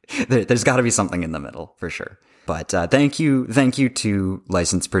medium. There's got to be something in the middle, for sure. But thank you to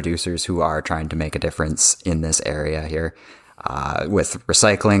licensed producers who are trying to make a difference in this area here. With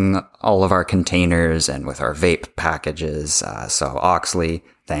recycling all of our containers and with our vape packages. So Oxley,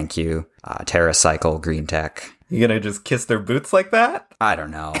 thank you. TerraCycle, Green Tech. You gonna just kiss their boots like that? I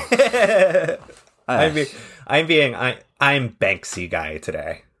don't know. I'm Banksy guy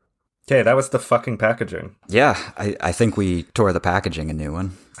today. Okay, that was the fucking packaging. Yeah, I think we tore the packaging a new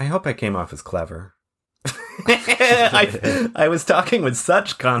one. I hope I came off as clever. I was talking with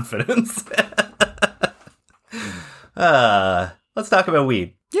such confidence. Let's talk about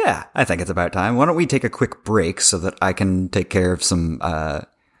weed. Yeah, I think it's about time. Why don't we take a quick break so that I can take care of some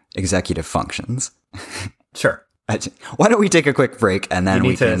executive functions? Sure. Why don't we take a quick break and then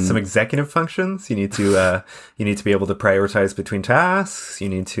we can... some executive functions. You need to be able to prioritize between tasks. You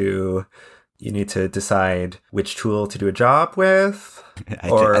need to decide which tool to do a job with.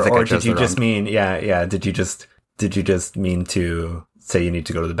 Or did you just mean Did you just mean to say you need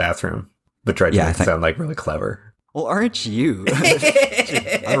to go to the bathroom, but try to make it sound like really clever? Well, aren't you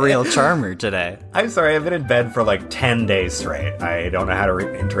a real charmer today? I'm sorry, I've been in bed for like 10 days straight. I don't know how to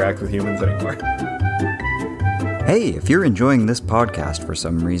interact with humans anymore. Hey, if you're enjoying this podcast for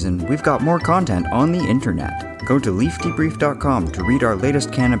some reason, we've got more content on the internet. Go to leafdebrief.com to read our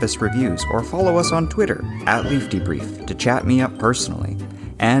latest cannabis reviews, or follow us on Twitter @leafdebrief to chat me up personally.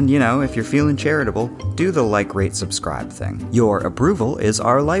 And, if you're feeling charitable, do the like, rate, subscribe thing. Your approval is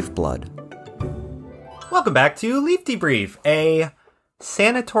our lifeblood. Welcome back to Leaf Debrief, a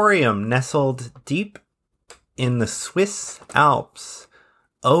sanatorium nestled deep in the Swiss Alps,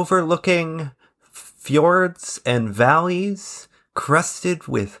 overlooking fjords and valleys crusted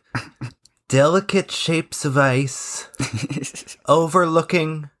with delicate shapes of ice,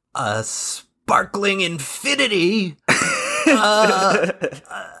 overlooking a sparkling infinity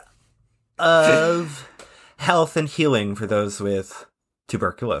of health and healing for those with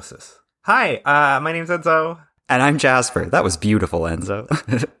tuberculosis. Hi, my name's Enzo. And I'm Jasper. That was beautiful, Enzo.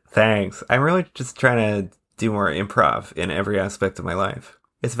 Thanks. I'm really just trying to do more improv in every aspect of my life.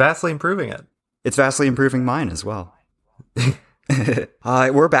 It's vastly improving it. It's vastly improving mine as well.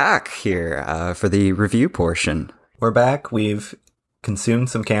 We're back here for the review portion. We're back. We've consumed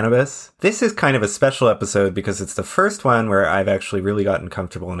some cannabis. This is kind of a special episode because it's the first one where I've actually really gotten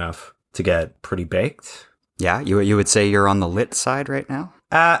comfortable enough to get pretty baked. Yeah, you would say you're on the lit side right now?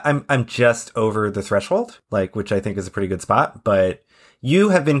 I'm just over the threshold, which I think is a pretty good spot. But you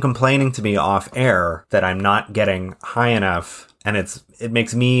have been complaining to me off air that I'm not getting high enough, and it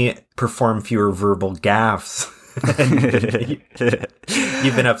makes me perform fewer verbal gaffes.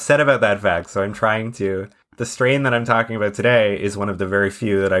 You've been upset about that fact, so I'm trying to. The strain that I'm talking about today is one of the very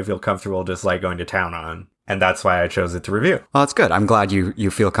few that I feel comfortable just going to town on. And that's why I chose it to review. Well, that's good. I'm glad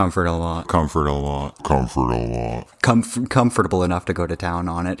you feel comfortable enough to go to town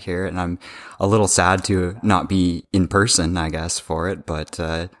on it here. And I'm a little sad to not be in person, I guess, for it. But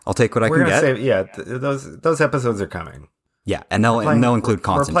I'll take what I can get. Those episodes are coming. Yeah, and they'll include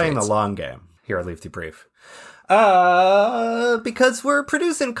concentrates. We're playing the long game here at Leaf Debrief. Because we're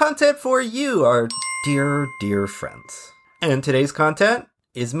producing content for you, our dear, dear friends. And today's content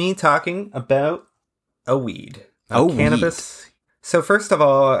is me talking about a weed. Cannabis. Weed. So first of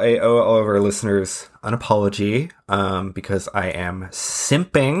all, I owe all of our listeners an apology, because I am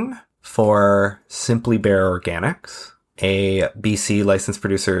simping for Simply Bare Organics, a BC licensed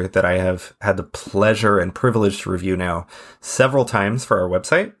producer that I have had the pleasure and privilege to review now several times for our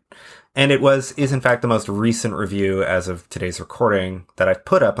website. And is in fact the most recent review as of today's recording that I've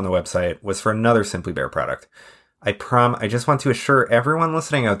put up on the website was for another Simply Bare product. I just want to assure everyone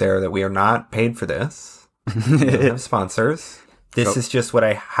listening out there that we are not paid for this. We don't have sponsors. This is just what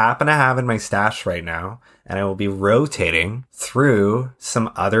I happen to have in my stash right now, and I will be rotating through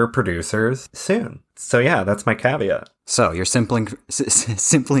some other producers soon. So yeah, that's my caveat. So you're simpling.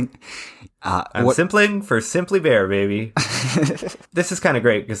 I'm simpling for Simply Bear, baby. This is kind of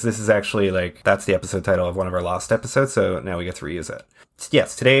great because this is actually that's the episode title of one of our lost episodes, so now we get to reuse it.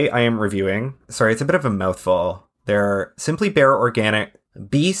 Yes, today I am reviewing, sorry, it's a bit of a mouthful. They're Simply Bear Organic,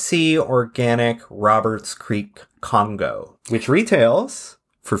 BC Organic Roberts Creek Congo, which retails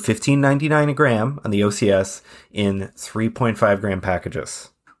for $15.99 a gram on the OCS in 3.5 gram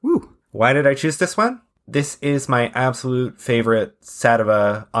packages. Woo. Why did I choose this one? This is my absolute favorite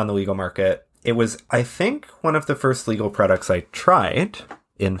sativa on the legal market. It was, I think, one of the first legal products I tried,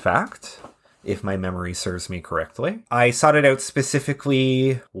 in fact, if my memory serves me correctly. I sought it out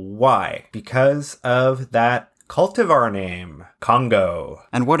specifically. Why? Because of that cultivar name, Congo.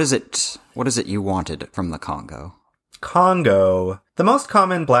 And what is it you wanted from the Congo? Congo, the most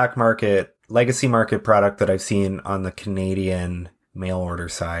common black market, legacy market product that I've seen on the Canadian mail order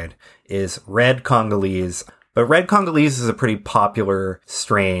side is Red Congolese. But Red Congolese is a pretty popular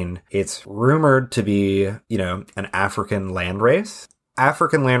strain. It's rumored to be, an African landrace.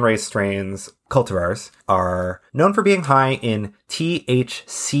 African landrace strains, cultivars, are known for being high in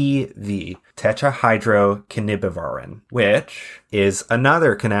THCV, tetrahydrocannabivarin, which is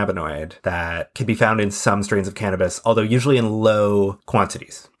another cannabinoid that can be found in some strains of cannabis, although usually in low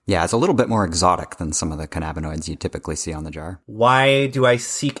quantities. Yeah, it's a little bit more exotic than some of the cannabinoids you typically see on the jar. Why do I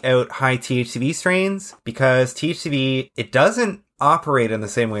seek out high THCV strains? Because THCV, it doesn't operate in the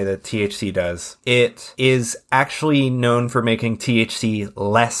same way that THC does. It is actually known for making THC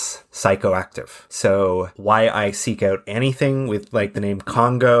less psychoactive. So why I seek out anything with the name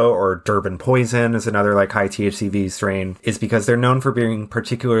Congo or Durban Poison is another high THCV strain is because they're known for being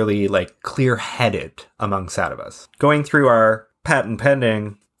particularly clear-headed among sativas. Going through our patent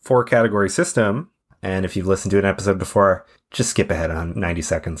pending 4-category system, and if you've listened to an episode before, just skip ahead on 90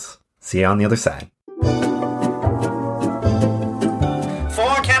 seconds. See you on the other side.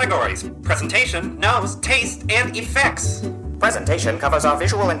 4 categories: presentation, nose, taste, and effects. Presentation covers our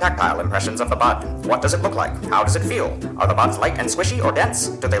visual and tactile impressions of the bud. What does it look like? How does it feel? Are the buds light and squishy or dense?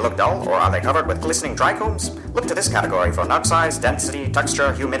 Do they look dull or are they covered with glistening trichomes? Look to this category for nut size, density,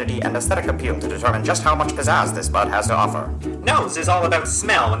 texture, humidity, and aesthetic appeal to determine just how much pizzazz this bud has to offer. Nose is all about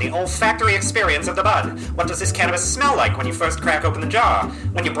smell and the olfactory experience of the bud. What does this cannabis smell like when you first crack open the jar,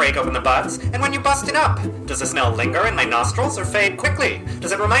 when you break open the buds, and when you bust it up? Does the smell linger in my nostrils or fade quickly?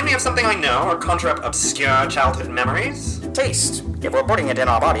 Does it remind me of something I know or conjure up obscure childhood memories? Taste. If we're putting it in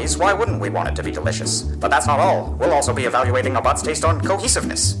our bodies, why wouldn't we want it to be delicious? But that's not all. We'll also be evaluating a bud's taste on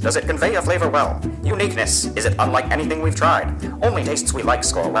cohesiveness. Does it convey a flavor well? Uniqueness. Is it unlike anything we've tried? Only tastes we like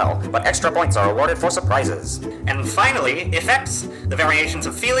score well, but extra points are awarded for surprises. And finally, effects. The variations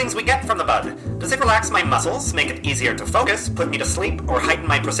of feelings we get from the bud. Does it relax my muscles, make it easier to focus, put me to sleep, or heighten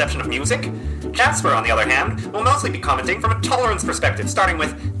my perception of music? Jasper, on the other hand, will mostly be commenting from a tolerance perspective, starting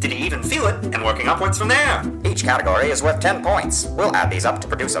with, did he even feel it, and working upwards from there. Each category is worth 10 points. We'll add these up to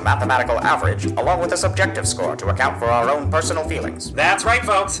produce a mathematical average, along with a subjective score to account for our own personal feelings. That's right,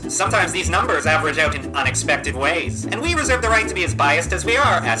 folks. Sometimes these numbers average out in unexpected ways, and we reserve the right to be as biased as we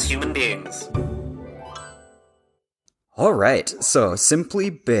are as human beings. All right, so Simply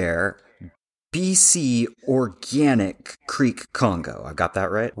Bear BC Organic Creek Congo. I got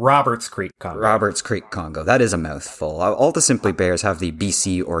that right? Roberts Creek Congo. Roberts Creek Congo. That is a mouthful. All the Simply Bears have the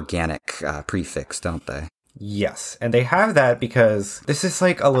BC Organic prefix, don't they? Yes, and they have that because this is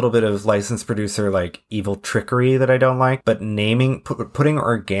a little bit of licensed producer evil trickery that I don't like, but putting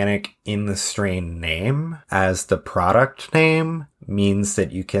organic in the strain name as the product name means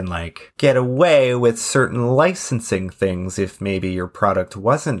that you can get away with certain licensing things if maybe your product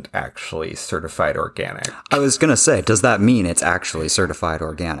wasn't actually certified organic. I was going to say, does that mean it's actually certified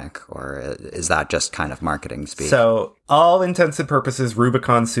organic, or is that just kind of marketing speak? So, all intents and purposes,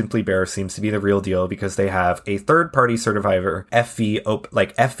 Rubicon Simply Bear seems to be the real deal because they have a third-party certifier,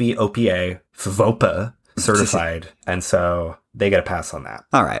 FVOPA, FVOPA certified, and so they get a pass on that.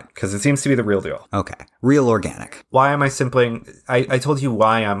 All right. Because it seems to be the real deal. Okay. Real organic. Why am I simpling? I told you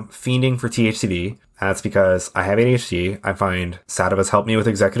why I'm fiending for THCV. That's because I have ADHD. I find sativas help me with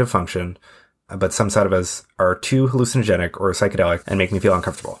executive function, but some sativas are too hallucinogenic or psychedelic and make me feel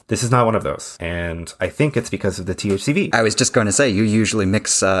uncomfortable. This is not one of those. And I think it's because of the THCV. I was just going to say, you usually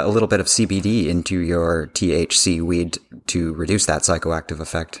mix a little bit of CBD into your THC weed to reduce that psychoactive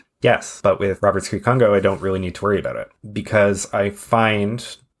effect. Yes, but with Roberts Creek Congo, I don't really need to worry about it because I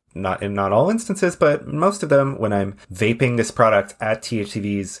find not all instances, but most of them, when I'm vaping this product at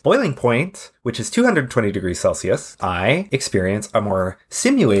THCV's boiling point, which is 220 degrees Celsius, I experience a more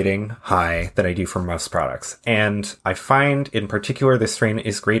simulating high than I do for most products. And I find in particular this strain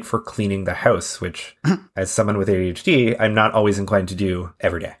is great for cleaning the house, which as someone with ADHD, I'm not always inclined to do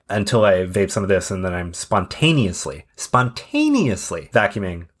every day until I vape some of this, and then I'm spontaneously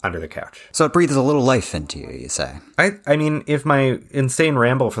vacuuming under the couch. So it breathes a little life into you, you say? I mean, if my insane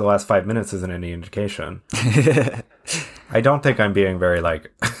ramble for the last 5 minutes isn't any indication, I don't think I'm being very,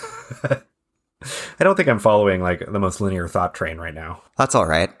 like... I don't think I'm following, like, the most linear thought train right now. That's all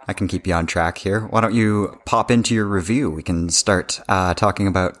right. I can keep you on track here. Why don't you pop into your review? We can start talking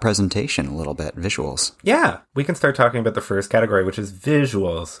about presentation a little bit, visuals. Yeah, we can start talking about the first category, which is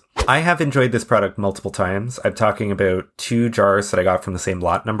visuals. I have enjoyed this product multiple times. I'm talking about 2 jars that I got from the same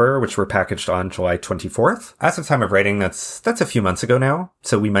lot number, which were packaged on July 24th. As of time of writing, that's a few months ago now,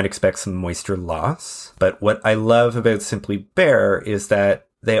 so we might expect some moisture loss. But what I love about Simply Bare is that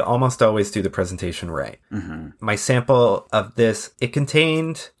they almost always do the presentation right. Mm-hmm. My sample of this, it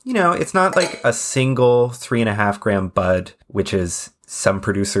contained, it's not like a single 3.5 gram bud, which is some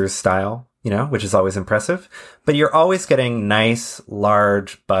producers' style, which is always impressive. But you're always getting nice,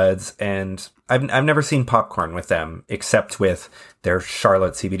 large buds, and I've never seen popcorn with them, except with their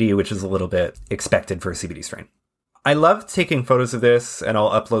Charlotte CBD, which is a little bit expected for a CBD strain. I love taking photos of this, and I'll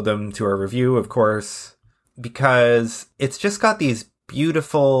upload them to our review, of course, because it's just got these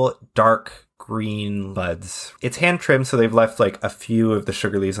beautiful dark green buds. It's hand trimmed, so they've left like a few of the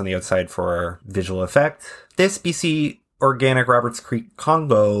sugar leaves on the outside for visual effect. This BC Organic Roberts Creek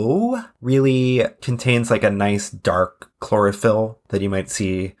Congo really contains like a nice dark chlorophyll that you might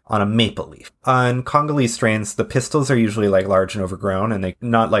see on a maple leaf. On Congolese strains, the pistils are usually like large and overgrown, and they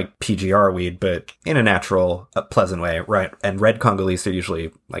not like PGR weed, but in a natural, pleasant way, right? And red Congolese are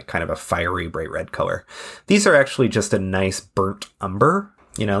usually like kind of a fiery, bright red color. These are actually just a nice burnt umber,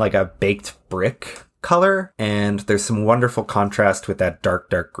 like a baked brick color, and there's some wonderful contrast with that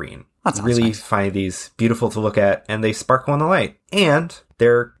dark green. I really nice. Find these beautiful to look at, and they sparkle in the light. And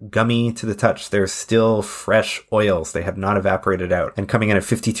they're gummy to the touch. They're still fresh oils. They have not evaporated out. And coming in at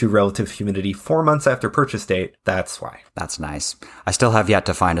 52 relative humidity 4 months after purchase date, that's why. That's nice. I still have yet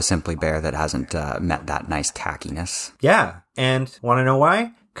to find a Simply Bare that hasn't met that nice tackiness. Yeah, and want to know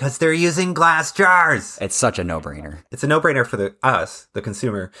why? Because they're using glass jars. It's such a no-brainer. It's a no-brainer for us, the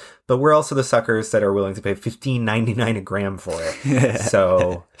consumer, but we're also the suckers that are willing to pay $15.99 a gram for it.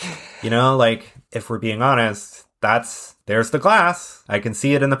 So, if we're being honest, there's the glass. I can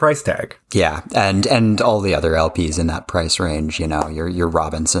see it in the price tag. Yeah, and all the other LPs in that price range, your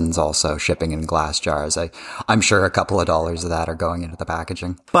Robinsons also shipping in glass jars. I'm sure a couple of dollars of that are going into the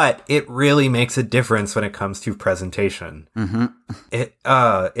packaging. But it really makes a difference when it comes to presentation. Mm-hmm.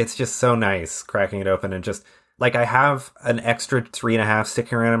 It's just so nice cracking it open and just... Like, I have an extra 3.5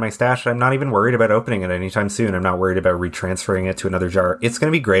 sticking around in my stash. I'm not even worried about opening it anytime soon. I'm not worried about retransferring it to another jar. It's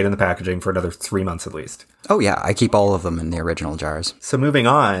going to be great in the packaging for another 3 months at least. Oh, yeah. I keep all of them in the original jars. So moving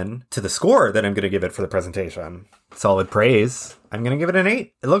on to the score that I'm going to give it for the presentation. Solid praise. I'm going to give it an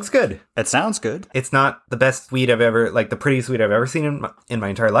 8. It looks good. It sounds good. It's not the best weed the prettiest weed I've ever seen in my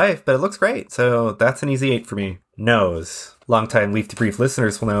entire life, but it looks great. So that's an easy 8 for me. Nose. Longtime Leaf Debrief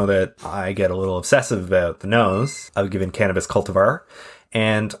listeners will know that I get a little obsessive about the nose of a given cannabis cultivar,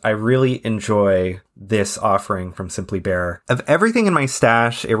 and I really enjoy this offering from Simply Bare. Of everything in my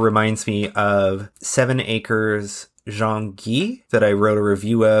stash, it reminds me of 7 Acres Jean Guy that I wrote a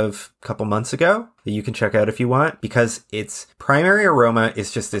review of a couple months ago that you can check out if you want, because its primary aroma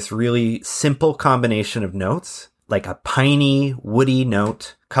is just this really simple combination of notes, like a piney, woody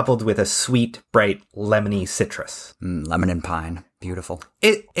note coupled with a sweet, bright, lemony citrus. Lemon and pine. Beautiful.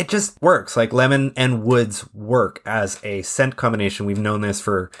 It just works. Like lemon and woods work as a scent combination. We've known this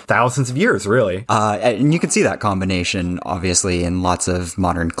for thousands of years, really. And you can see that combination, obviously, in lots of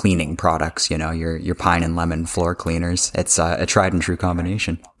modern cleaning products. Your pine and lemon floor cleaners. It's a tried and true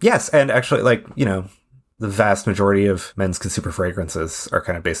combination. Yes, and actually, the vast majority of men's consumer fragrances are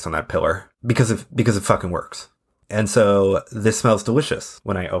kind of based on that pillar because it fucking works. And so this smells delicious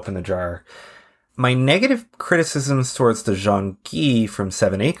when I open the jar. My negative criticisms towards the Jean Guy from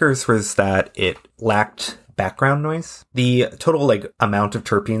 7 Acres was that it lacked background noise. The total amount of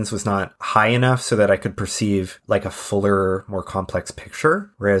terpenes was not high enough so that I could perceive a fuller, more complex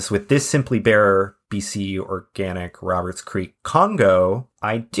picture. Whereas with this Simply Bare BC Organic Roberts Creek Congo,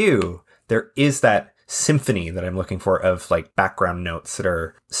 I do. There is that symphony that I'm looking for of background notes that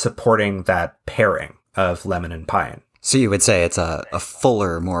are supporting that pairing of lemon and pine. So you would say it's a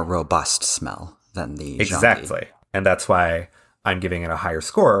fuller, more robust smell than the Exactly. And that's why I'm giving it a higher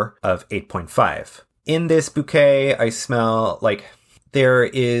score of 8.5. In this bouquet, I smell like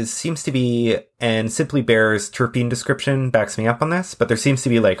seems to be, and Simply Bare's terpene description backs me up on this, but there seems to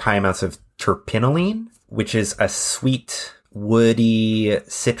be like high amounts of terpinolene, which is a sweet, woody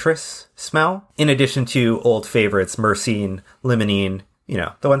citrus smell, in addition to old favorites, myrcene, limonene,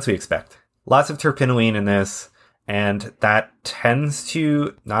 the ones we expect. Lots of terpinolene in this, and that tends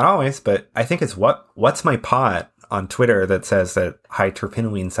to, not always, but I think it's What's My Pot on Twitter that says that high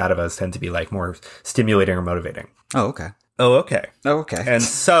terpinolene sativas tend to be like more stimulating or motivating. Oh, okay. Oh, okay. Oh, okay. And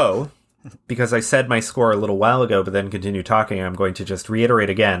so, because I said my score a little while ago, but then continued talking, I'm going to just reiterate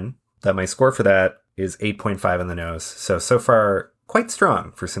again that my score for that is 8.5 on the nose. So far, quite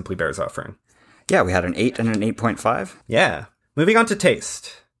strong for Simply Bare's offering. Yeah, we had an 8 and an 8.5. Yeah. Moving on to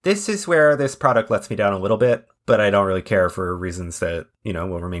taste. This is where this product lets me down a little bit, but I don't really care for reasons that,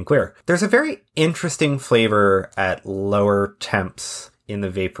 will remain clear. There's a very interesting flavor at lower temps in the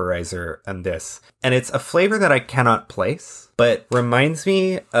vaporizer and this. And it's a flavor that I cannot place, but reminds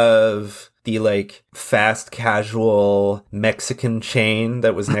me of the like fast casual Mexican chain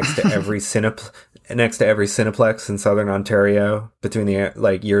that was next to every Cineplex in Southern Ontario between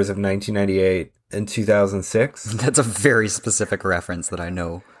the years of 1998 and 2006. That's a very specific reference that I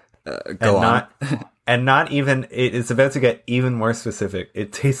know. Go on. And not even, it's about to get even more specific.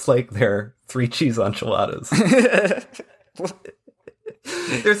 It tastes like their 3 cheese enchiladas.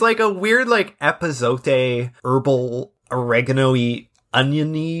 There's like a weird like epazote, herbal, oregano-y,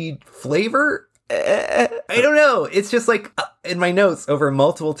 oniony flavor. I don't know. It's just like in my notes over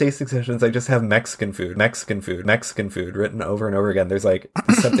multiple tasting sessions, I just have Mexican food written over and over again. There's like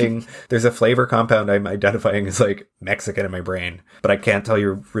something, there's a flavor compound I'm identifying as like Mexican in my brain, but I can't tell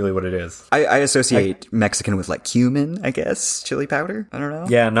you really what it is. I associate Mexican with like cumin, I guess, chili powder. I don't know.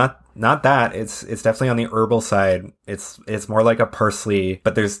 Yeah, not that. It's definitely on the herbal side. It's more like a parsley,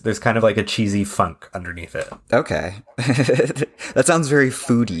 but there's kind of like a cheesy funk underneath it. Okay. That sounds very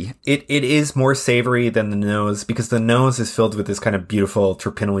foody. It is more savory than the nose because the nose is filled with this kind of beautiful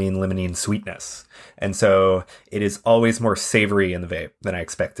terpinolene, limonene sweetness. And so it is always more savory in the vape than I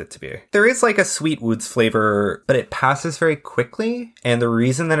expect it to be. There is like a sweet woods flavor, but it passes very quickly. And the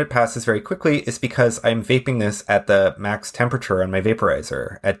reason that it passes very quickly is because I'm vaping this at the max temperature on my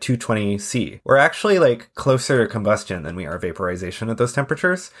vaporizer at 220 C. We're actually like closer to combustion than we are vaporization at those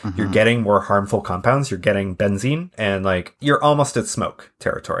temperatures. Mm-hmm. You're getting more harmful compounds. You're getting benzene and like you're almost at smoke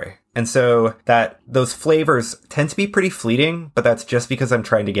territory. And so those flavors tend to be pretty fleeting, but that's just because I'm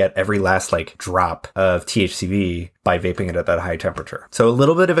trying to get every last like drop of THCV by vaping it at that high temperature. So a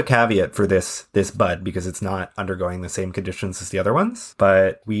little bit of a caveat for this bud because it's not undergoing the same conditions as the other ones,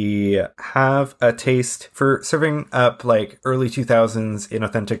 but we have a taste for serving up like early 2000s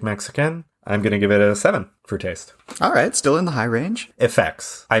inauthentic Mexican. I'm going to give it a 7 for taste. All right. Still in the high range.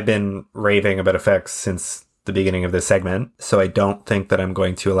 Effects. I've been raving about effects since the beginning of this segment, so I don't think that I'm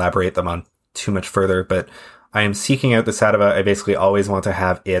going to elaborate them on too much further, but I am seeking out the sativa. I basically always want to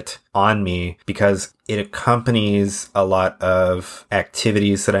have it on me because it accompanies a lot of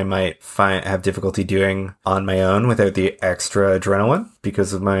activities that I might have difficulty doing on my own without the extra adrenaline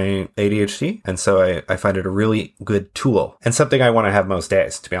because of my ADHD. And so I find it a really good tool and something I want to have most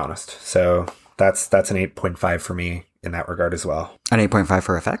days, to be honest. So that's an 8.5 for me in that regard as well. An 8.5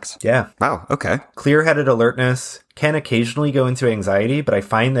 for effects? Yeah. Wow, okay. Clear-headed alertness can occasionally go into anxiety, but I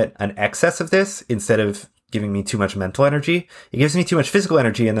find that an excess of this, instead of giving me too much mental energy, it gives me too much physical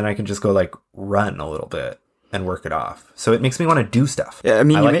energy, and then I can just go like run a little bit and work it off. So it makes me want to do stuff. Yeah, I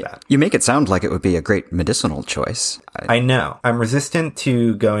mean, that. You make it sound like it would be a great medicinal choice. I know. I'm resistant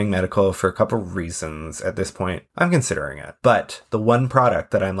to going medical for a couple of reasons at this point. I'm considering it. But the one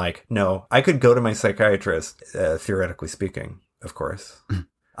product that I'm like, no, I could go to my psychiatrist, theoretically speaking, of course.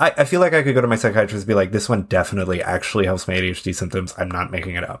 I feel like I could go to my psychiatrist and be like, this one definitely actually helps my ADHD symptoms. I'm not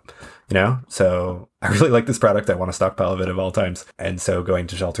making it up, So I really like this product. I want to stockpile of it at all times. And so going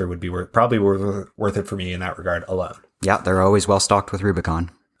to shelter would be probably worth it for me in that regard alone. Yeah, they're always well stocked with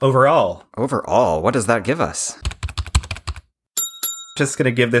Rubicon. Overall, what does that give us? Just going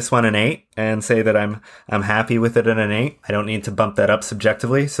to give this one an 8 and say that I'm happy with it at an 8. I don't need to bump that up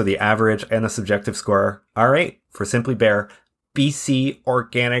subjectively. So the average and the subjective score are 8 for Simply Bare BC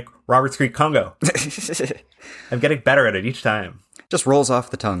Organic Roberts Creek Congo. I'm getting better at it each time. Just rolls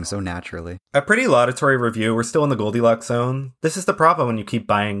off the tongue so naturally. A pretty laudatory review. We're still in the Goldilocks zone. This is the problem when you keep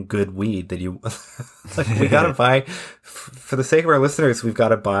buying good weed that you... we gotta buy for the sake of our listeners, we've got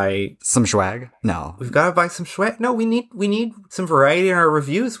to buy some swag. No, we've got to buy some swag. No, we need some variety in our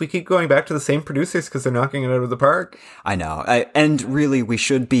reviews. We keep going back to the same producers because they're knocking it out of the park. I know. And really, we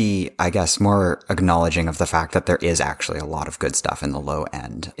should be, I guess, more acknowledging of the fact that there is actually a lot of good stuff in the low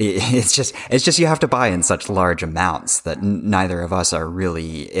end. It's just you have to buy in such large amounts that neither of us are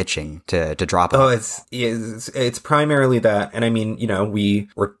really itching to drop it. Oh, it's primarily that. And I mean,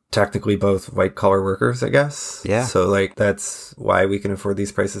 we're technically both white collar workers, I guess. Yeah. So like that's why we can afford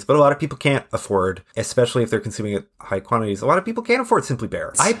these prices. But a lot of people can't afford, especially if they're consuming at high quantities. A lot of people can't afford Simply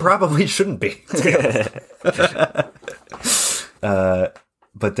Bare. I probably shouldn't be.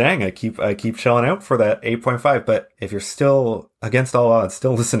 But dang, I keep shelling out for that 8.5. But if you're still against all odds,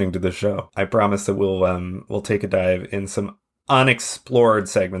 still listening to the show, I promise that we'll take a dive in some unexplored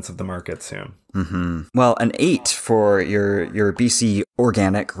segments of the market soon. Mm-hmm. Well, an 8 for your BC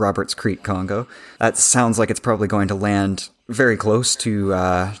organic Roberts Creek Congo. That sounds like it's probably going to land very close to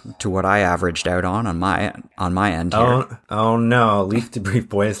what I averaged out on my end here. Oh no, Leaf Debrief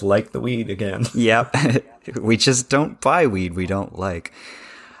boys like the weed again. Yep. We just don't buy weed we don't like.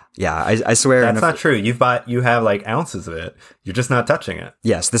 Yeah, I swear. That's not true. You have like ounces of it. You're just not touching it.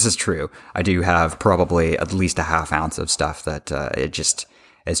 Yes, this is true. I do have probably at least a half ounce of stuff that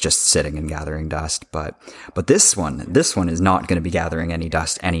it's just sitting and gathering dust. But this one is not going to be gathering any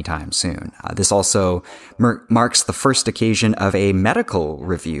dust anytime soon. This also marks the first occasion of a medical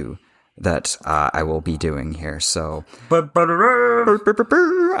review that I will be doing here. So I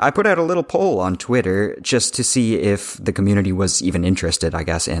put out a little poll on Twitter just to see if the community was even interested, I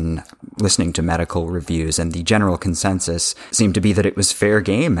guess, in listening to medical reviews. And the general consensus seemed to be that it was fair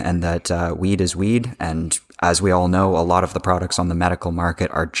game and that weed is weed. And as we all know, a lot of the products on the medical market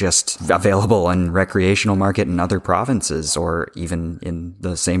are just available in recreational market in other provinces or even in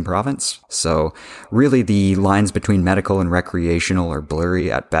the same province. So really the lines between medical and recreational are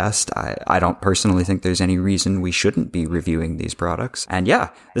blurry at best. I don't personally think there's any reason we shouldn't be reviewing these products. And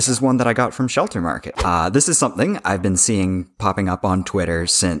yeah, this is one that I got from Shelter Market. This is something I've been seeing popping up on Twitter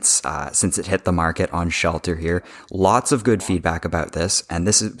since it hit the market on Shelter here. Lots of good feedback about this. And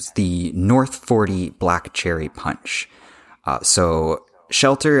this is the North 40 Black Cherry Punch. So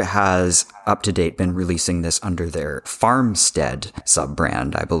Shelter has up to date been releasing this under their Farmstead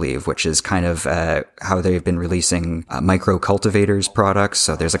sub-brand, I believe, which is kind of how they've been releasing micro cultivators products.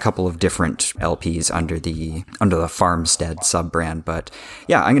 So there's a couple of different LPs under the Farmstead sub-brand. But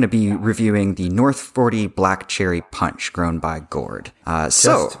yeah, I'm going to be reviewing the North 40 Black Cherry Punch grown by Gord.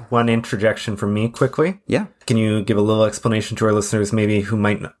 Just one interjection from me quickly. Yeah. Can you give a little explanation to our listeners maybe who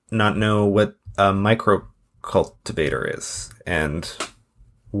might not know what a micro cultivator is and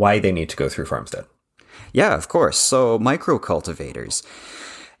why they need to go through Farmstead? Yeah, of course. So micro cultivators.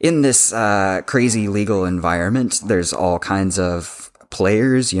 In this crazy legal environment, there's all kinds of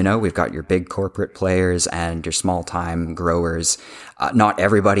players. We've got your big corporate players and your small time growers. Not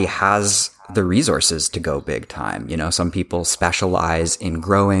everybody has the resources to go big time. Some people specialize in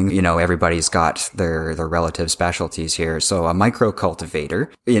growing. Everybody's got their relative specialties here. So a micro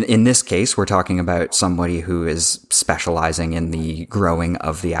cultivator, in this case, we're talking about somebody who is specializing in the growing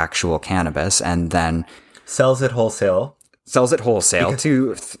of the actual cannabis and then sells it wholesale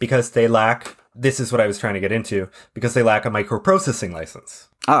because they lack. This is what I was trying to get into, because they lack a microprocessing license.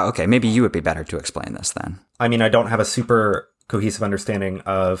 Oh, okay. Maybe you would be better to explain this then. I mean, I don't have a super cohesive understanding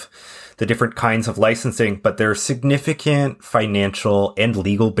of the different kinds of licensing, but there are significant financial and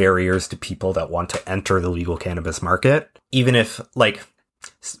legal barriers to people that want to enter the legal cannabis market. Even if like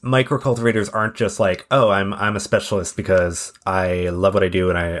micro cultivators aren't just like, oh, I'm a specialist because I love what I do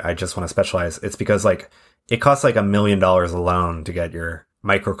and I just want to specialize. It's because like it costs like $1 million alone to get your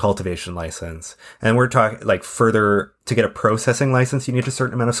micro cultivation license. And we're talking like further to get a processing license, you need a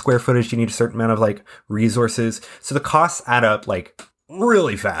certain amount of square footage, you need a certain amount of like resources. So the costs add up like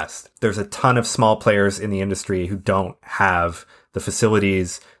really fast. There's a ton of small players in the industry who don't have the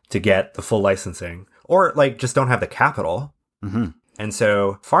facilities to get the full licensing or like just don't have the capital. Mm-hmm. And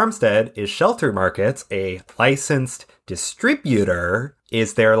so Farmstead is Shelter Market's a licensed distributor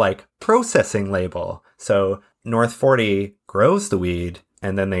is their like processing label. So North 40 grows the weed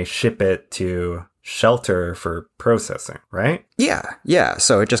and then they ship it to Shelter for processing, right? Yeah.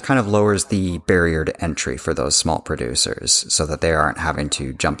 So it just kind of lowers the barrier to entry for those small producers so that they aren't having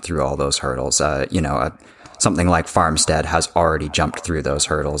to jump through all those hurdles. Something like Farmstead has already jumped through those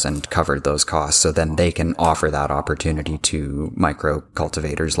hurdles and covered those costs. So then they can offer that opportunity to micro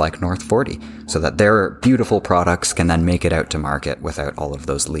cultivators like North 40 so that their beautiful products can then make it out to market without all of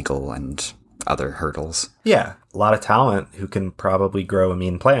those legal and other hurdles. Yeah. A lot of talent who can probably grow a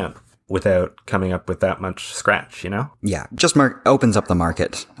mean plant. without coming up with that much scratch, you know? Yeah, just opens up the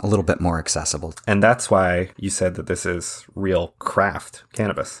market a little bit more accessible. And that's why you said that this is real craft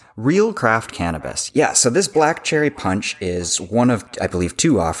cannabis. Real craft cannabis. Yeah, so this Black Cherry Punch is one of, I believe,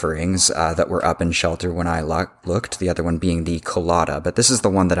 2 offerings that were up in Shelter when I looked, the other one being the Colada, but this is the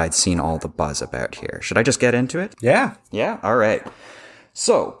one that I'd seen all the buzz about here. Should I just get into it? Yeah. Yeah? All right.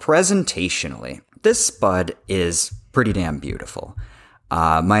 So, presentationally, this bud is pretty damn beautiful.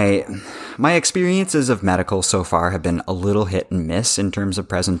 My experiences of medical so far have been a little hit and miss in terms of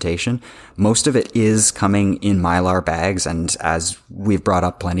presentation. Most of it is coming in Mylar bags, and as we've brought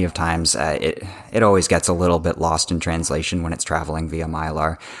up plenty of times, it always gets a little bit lost in translation when it's traveling via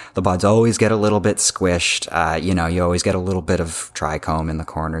Mylar. The buds always get a little bit squished. You always get a little bit of trichome in the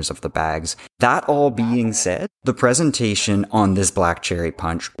corners of the bags. That all being said, the presentation on this Black Cherry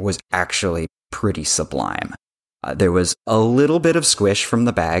Punch was actually pretty sublime. There was a little bit of squish from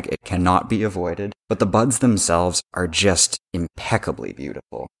the bag. It cannot be avoided, but the buds themselves are just impeccably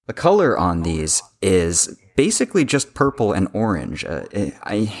beautiful. The color on these is basically just purple and orange.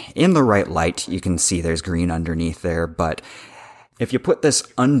 In the right light, you can see there's green underneath there, but if you put this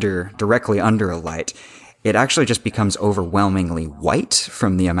directly under a light, it actually just becomes overwhelmingly white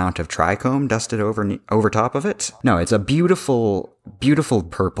from the amount of trichome dusted over top of it. No, it's a beautiful, beautiful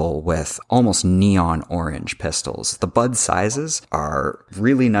purple with almost neon orange pistils. The bud sizes are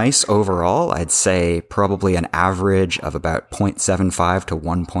really nice overall. I'd say probably an average of about 0.75 to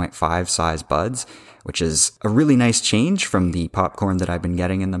 1.5 size buds, which is a really nice change from the popcorn that I've been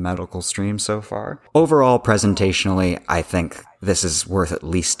getting in the medical stream so far. Overall, presentationally, I think this is worth at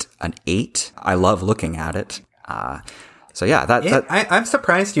least an 8. I love looking at it. So yeah, I'm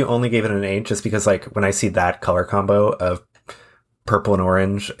surprised you only gave it an 8 just because, like, when I see that color combo of purple and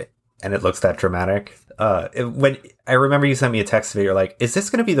orange and it looks that dramatic, when I remember you sent me a text video, you're like, is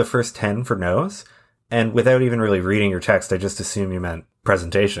this going to be the first 10 for nose? And without even really reading your text, I just assumed you meant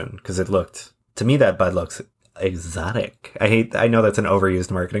presentation because to me, that bud looks exotic. I know that's an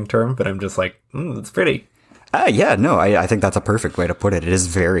overused marketing term, but I'm just like, it's pretty. I think that's a perfect way to put it. It is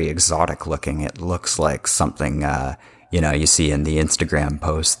very exotic looking. It looks like something, you see in the Instagram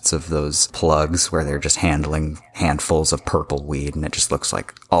posts of those plugs where they're just handling handfuls of purple weed, and it just looks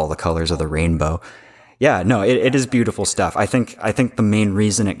like all the colors of the rainbow. Yeah, no, it is beautiful stuff. I think the main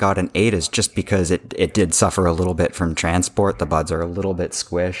reason it got an 8 is just because it did suffer a little bit from transport. The buds are a little bit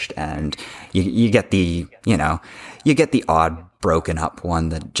squished, and you get the odd broken up one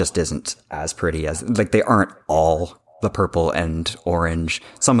that just isn't as pretty as, like, they aren't all the purple and orange.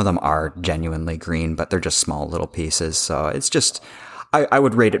 Some of them are genuinely green, but they're just small little pieces. So it's just, I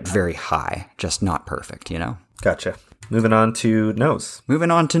would rate it very high, just not perfect, Gotcha. Moving on to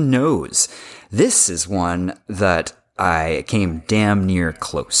nose. This is one that I came damn near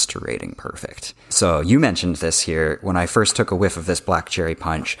close to rating perfect. So you mentioned this here. When I first took a whiff of this Black Cherry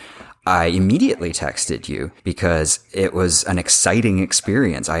Punch, I immediately texted you because it was an exciting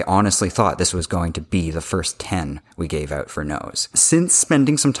experience. I honestly thought this was going to be the first 10 we gave out for nose. Since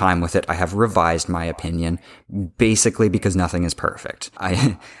spending some time with it, I have revised my opinion, basically because nothing is perfect.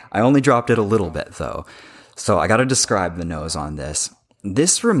 I only dropped it a little bit, though. So I got to describe the nose on this.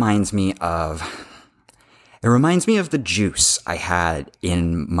 This reminds me of the juice I had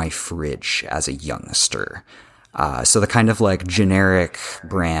in my fridge as a youngster. So the kind of like generic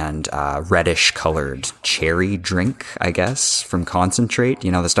brand, reddish colored cherry drink, I guess, from concentrate.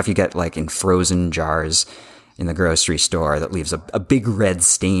 The stuff you get like in frozen jars in the grocery store that leaves a big red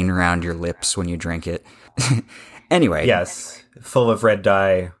stain around your lips when you drink it. Anyway. Yes. Full of red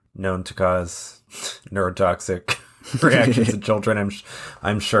dye, known to cause neurotoxic reactions in children,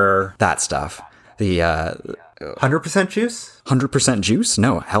 I'm sure. That stuff. The 100% juice? 100% juice?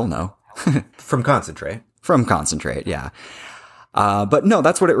 No, hell no. From concentrate. From concentrate, yeah. But no,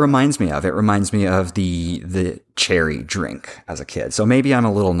 that's what it reminds me of. It reminds me of the cherry drink as a kid. So maybe I'm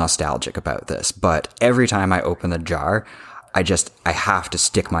a little nostalgic about this, but every time I open the jar, I have to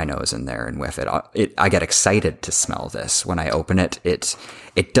stick my nose in there and whiff it. I get excited to smell this when I open it.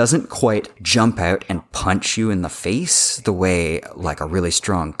 It doesn't quite jump out and punch you in the face the way like a really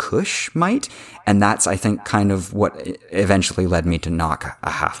strong Kush might. And that's, I think, kind of what eventually led me to knock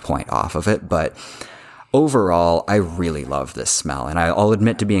a half point off of it. But overall, I really love this smell. And I'll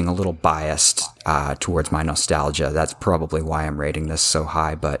admit to being a little biased towards my nostalgia. That's probably why I'm rating this so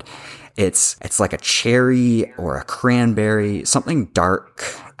high. But it's like a cherry or a cranberry, something dark,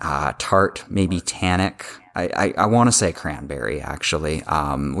 tart, maybe tannic. I want to say cranberry, actually,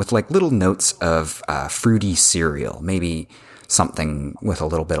 with like little notes of fruity cereal, maybe something with a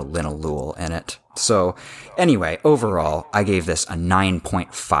little bit of linalool in it. So anyway, overall, I gave this a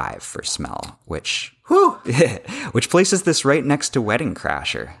 9.5 for smell, which places this right next to Wedding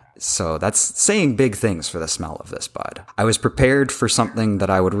Crasher. So that's saying big things for the smell of this bud. I was prepared for something that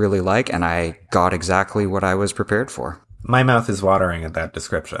I would really like, and I got exactly what I was prepared for. My mouth is watering at that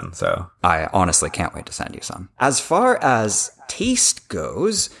description, so I honestly can't wait to send you some. As far as taste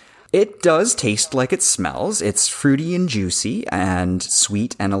goes, it does taste like it smells. It's fruity and juicy and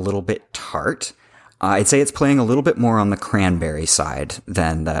sweet and a little bit tart. I'd say it's playing a little bit more on the cranberry side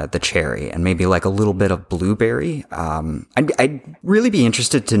than the cherry, and maybe like a little bit of blueberry. I'd really be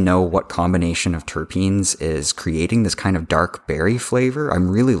interested to know what combination of terpenes is creating this kind of dark berry flavor. I'm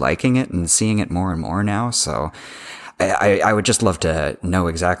really liking it and seeing it more and more now, so I would just love to know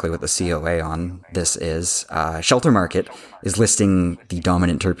exactly what the COA on this is. Shelter Market is listing the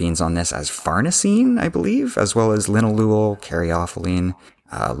dominant terpenes on this as farnesene, I believe, as well as linalool, caryophyllene,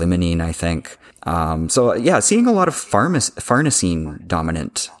 limonene, I think. So yeah, seeing a lot of farnesene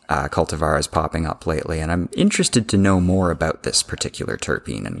dominant cultivars popping up lately, and I'm interested to know more about this particular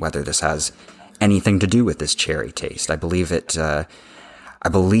terpene and whether this has anything to do with this cherry taste. I believe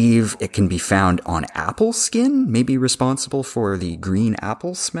it can be found on apple skin, maybe responsible for the green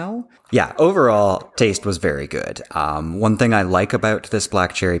apple smell. Yeah, overall, taste was very good. One thing I like about this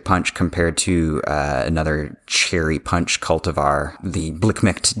black cherry punch compared to another cherry punch cultivar, the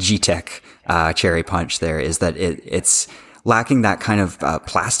Blickmicht G-Tech cherry punch there, is that it's lacking that kind of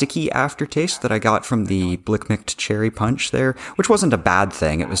plasticky aftertaste that I got from the Blickmicht cherry punch there, which wasn't a bad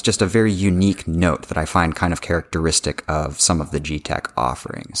thing. It was just a very unique note that I find kind of characteristic of some of the G-Tech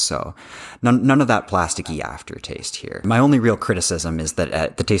offerings. So none of that plasticky aftertaste here. My only real criticism is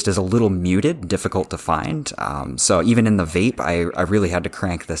that the taste is a little muted, difficult to find. So even in the vape, I really had to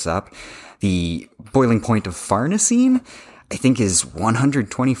crank this up. The boiling point of farnesene, I think, is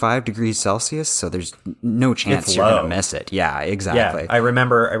 125 degrees Celsius, so there's no chance you're going to miss it. Yeah, exactly. Yeah, I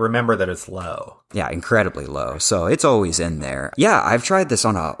remember that it's low. Yeah, incredibly low. So it's always in there. Yeah, I've tried this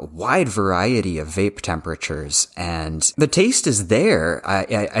on a wide variety of vape temperatures, and the taste is there.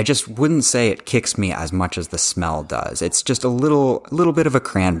 I just wouldn't say it kicks me as much as the smell does. It's just a little bit of a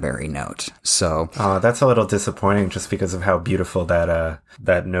cranberry note. So that's a little disappointing, just because of how beautiful that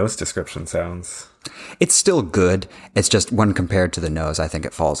nose description sounds. It's still good. It's just when compared to the nose, I think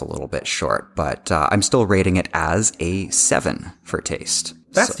it falls a little bit short, but I'm still rating it as a 7 for taste.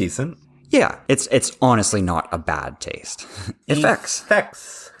 That's decent. Yeah, it's honestly not a bad taste. Effects.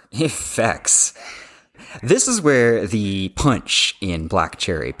 This is where the punch in Black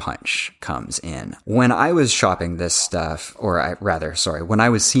Cherry Punch comes in. When I was shopping this stuff, when I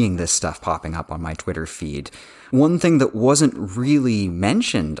was seeing this stuff popping up on my Twitter feed, one thing that wasn't really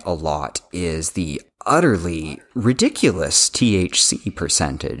mentioned a lot is the utterly ridiculous THC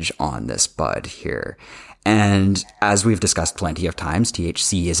percentage on this bud here. And as we've discussed plenty of times,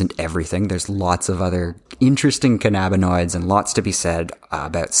 THC isn't everything. There's lots of other interesting cannabinoids and lots to be said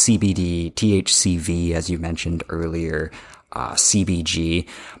about CBD, THCV, as you mentioned earlier, CBG.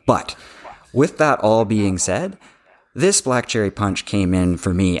 But with that all being said, this Black Cherry Punch came in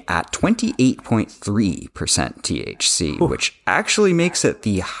for me at 28.3% THC, which actually makes it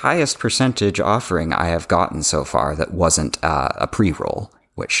the highest percentage offering I have gotten so far that wasn't a pre-roll,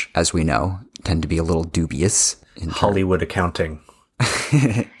 which, as we know, tend to be a little dubious. In Hollywood accounting.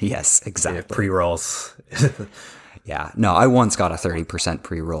 Yes, exactly. Yeah, pre-rolls. Yeah, no, I once got a 30%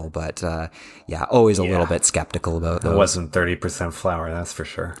 pre-roll, but always a little bit skeptical about those. It wasn't 30% flour, that's for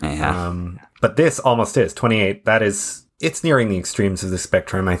sure. Yeah. But this almost is 28. It's nearing the extremes of the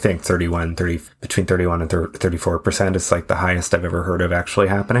spectrum. I think between 31 and 34% is like the highest I've ever heard of actually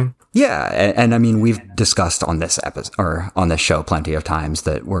happening. Yeah, and I mean, we've discussed on this episode or on this show plenty of times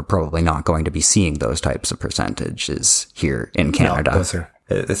that we're probably not going to be seeing those types of percentages here in Canada. No,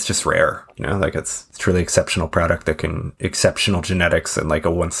 it's just rare, like it's truly exceptional product that can exceptional genetics and like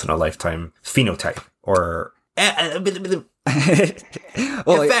a once in a lifetime phenotype or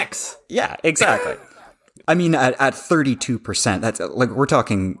effects. Yeah, exactly. I mean, at 32%, that's like, we're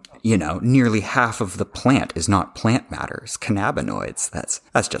talking, nearly half of the plant is not plant matter, it's cannabinoids. That's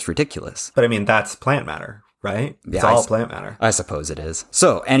just ridiculous. But I mean, that's plant matter, right? It's all plant matter. I suppose it is.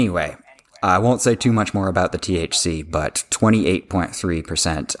 So anyway, I won't say too much more about the THC, but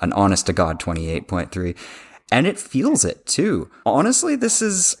 28.3%, an honest to God 28.3%. And it feels it too. Honestly, this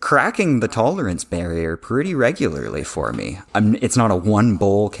is cracking the tolerance barrier pretty regularly for me. It's not a one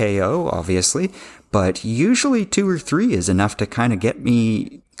bowl KO, obviously, but usually 2 or 3 is enough to kind of get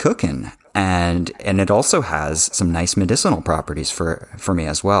me cooking. and it also has some nice medicinal properties for me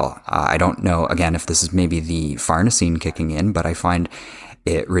as well. I don't know, again, if this is maybe the farnesene kicking in, but I find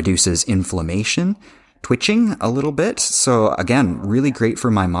it reduces inflammation, twitching a little bit. So again, really great for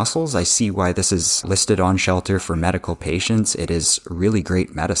my muscles. I see why this is listed on Shelter for medical patients. It is really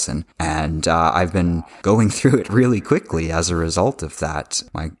great medicine. And I've been going through it really quickly as a result of that.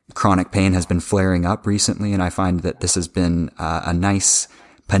 My chronic pain has been flaring up recently, and I find that this has been a nice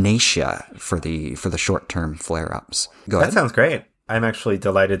panacea for the short-term flare-ups. Go ahead. That sounds great. I'm actually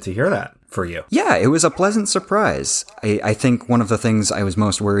delighted to hear that for you. Yeah, it was a pleasant surprise. I think one of the things I was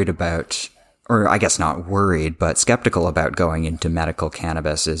most worried about, or I guess not worried, but skeptical about going into medical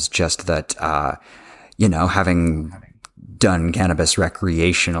cannabis is just that, having done cannabis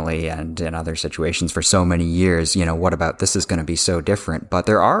recreationally and in other situations for so many years, what about this is going to be so different? But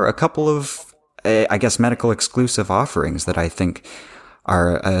there are a couple of, medical exclusive offerings that I think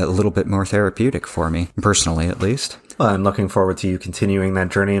are a little bit more therapeutic for me, personally at least. Well, I'm looking forward to you continuing that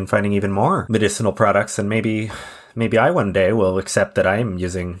journey and finding even more medicinal products, and maybe I one day will accept that I am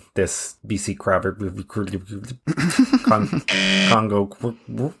using this BC Congo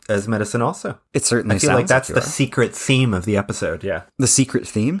as medicine also. It certainly sounds I feel like that's you the are. secret theme of the episode, yeah. The secret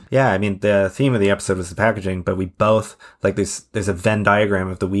theme? Yeah, I mean, the theme of the episode was the packaging, but we both, like, there's a Venn diagram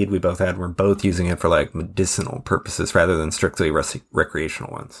of the weed we both had. We're both using it for, like, medicinal purposes rather than strictly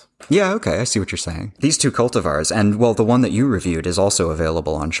recreational ones. Yeah, okay, I see what you're saying. These two cultivars, and, well, the one that you reviewed is also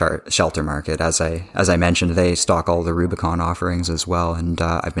available on Shelter Market. As I mentioned, they stock all the Rubicon offerings as well, and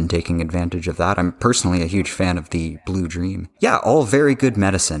I've been taking advantage of that. I'm personally a huge fan of the Blue Dream. Yeah, all very good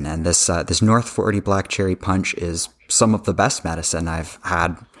medicine, and this North 40 Black Cherry Punch is some of the best medicine I've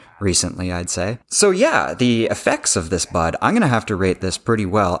had recently, I'd say. So yeah, the effects of this bud, I'm going to have to rate this pretty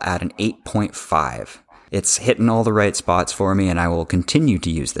well at an 8.5. It's hitting all the right spots for me, and I will continue to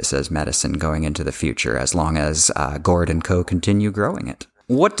use this as medicine going into the future as long as Gord & Co. continue growing it.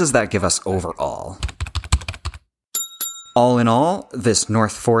 What does that give us overall? All in all, this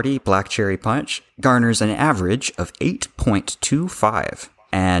North 40 Black Cherry Punch garners an average of 8.25.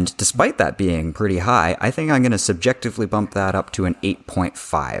 And despite that being pretty high, I think I'm going to subjectively bump that up to an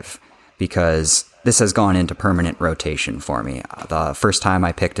 8.5 because this has gone into permanent rotation for me. The first time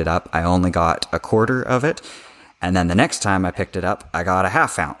I picked it up, I only got a quarter of it. And then the next time I picked it up, I got a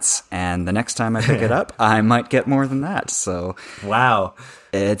half ounce. And the next time I pick it up, I might get more than that. So wow.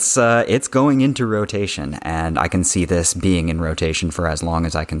 It's going into rotation, and I can see this being in rotation for as long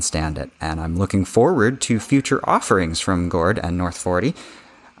as I can stand it. And I'm looking forward to future offerings from Gord and North 40,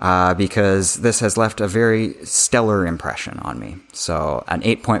 because this has left a very stellar impression on me. So an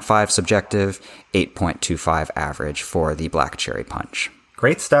 8.5 subjective, 8.25 average for the Black Cherry Punch.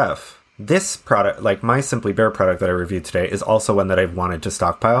 Great stuff. This product, like my Simply Bare product that I reviewed today, is also one that I've wanted to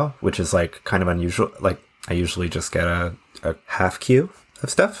stockpile, which is like kind of unusual. Like I usually just get a half Q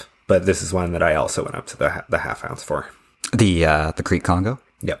of stuff, but this is one that I also went up to the half ounce for. The Creek Congo?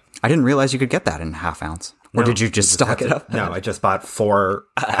 Yep. I didn't realize you could get that in half ounce. Or did you just stock it up? No, I just bought 4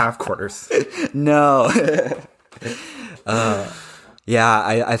 half quarters. No.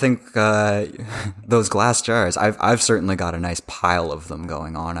 Yeah, I think those glass jars, I've certainly got a nice pile of them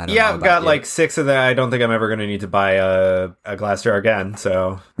going on. I don't know I've got like 6 of them. I don't think I'm ever going to need to buy a glass jar again,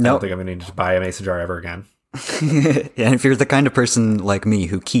 so I don't think I'm going to need to buy a mason jar ever again. And if you're the kind of person like me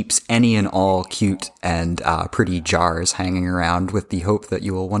who keeps any and all cute and pretty jars hanging around with the hope that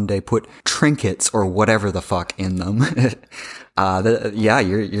you will one day put trinkets or whatever the fuck in them,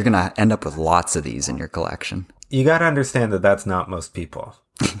 you're gonna end up with lots of these in your collection. You got to understand that that's not most people.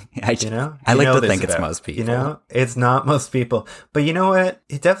 I like to think it's most people. It's not most people. But you know what?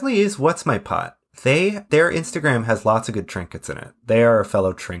 It definitely is What's My Pot. Their Instagram has lots of good trinkets in it. They are a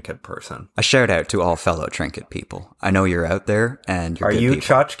fellow trinket person. A shout out to all fellow trinket people. I know you're out there and you're good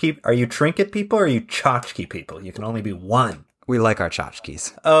people. Are you trinket people or are you tchotchke people? You can only be one. We like our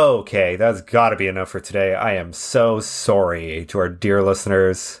tchotchkes. Okay, that's got to be enough for today. I am so sorry to our dear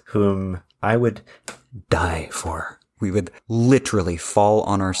listeners whom I would die for. We would literally fall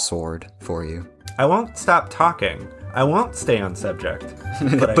on our sword for you. I won't stop talking. I won't stay on subject,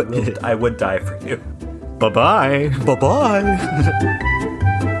 but I would die for you. Bye-bye. Bye-bye.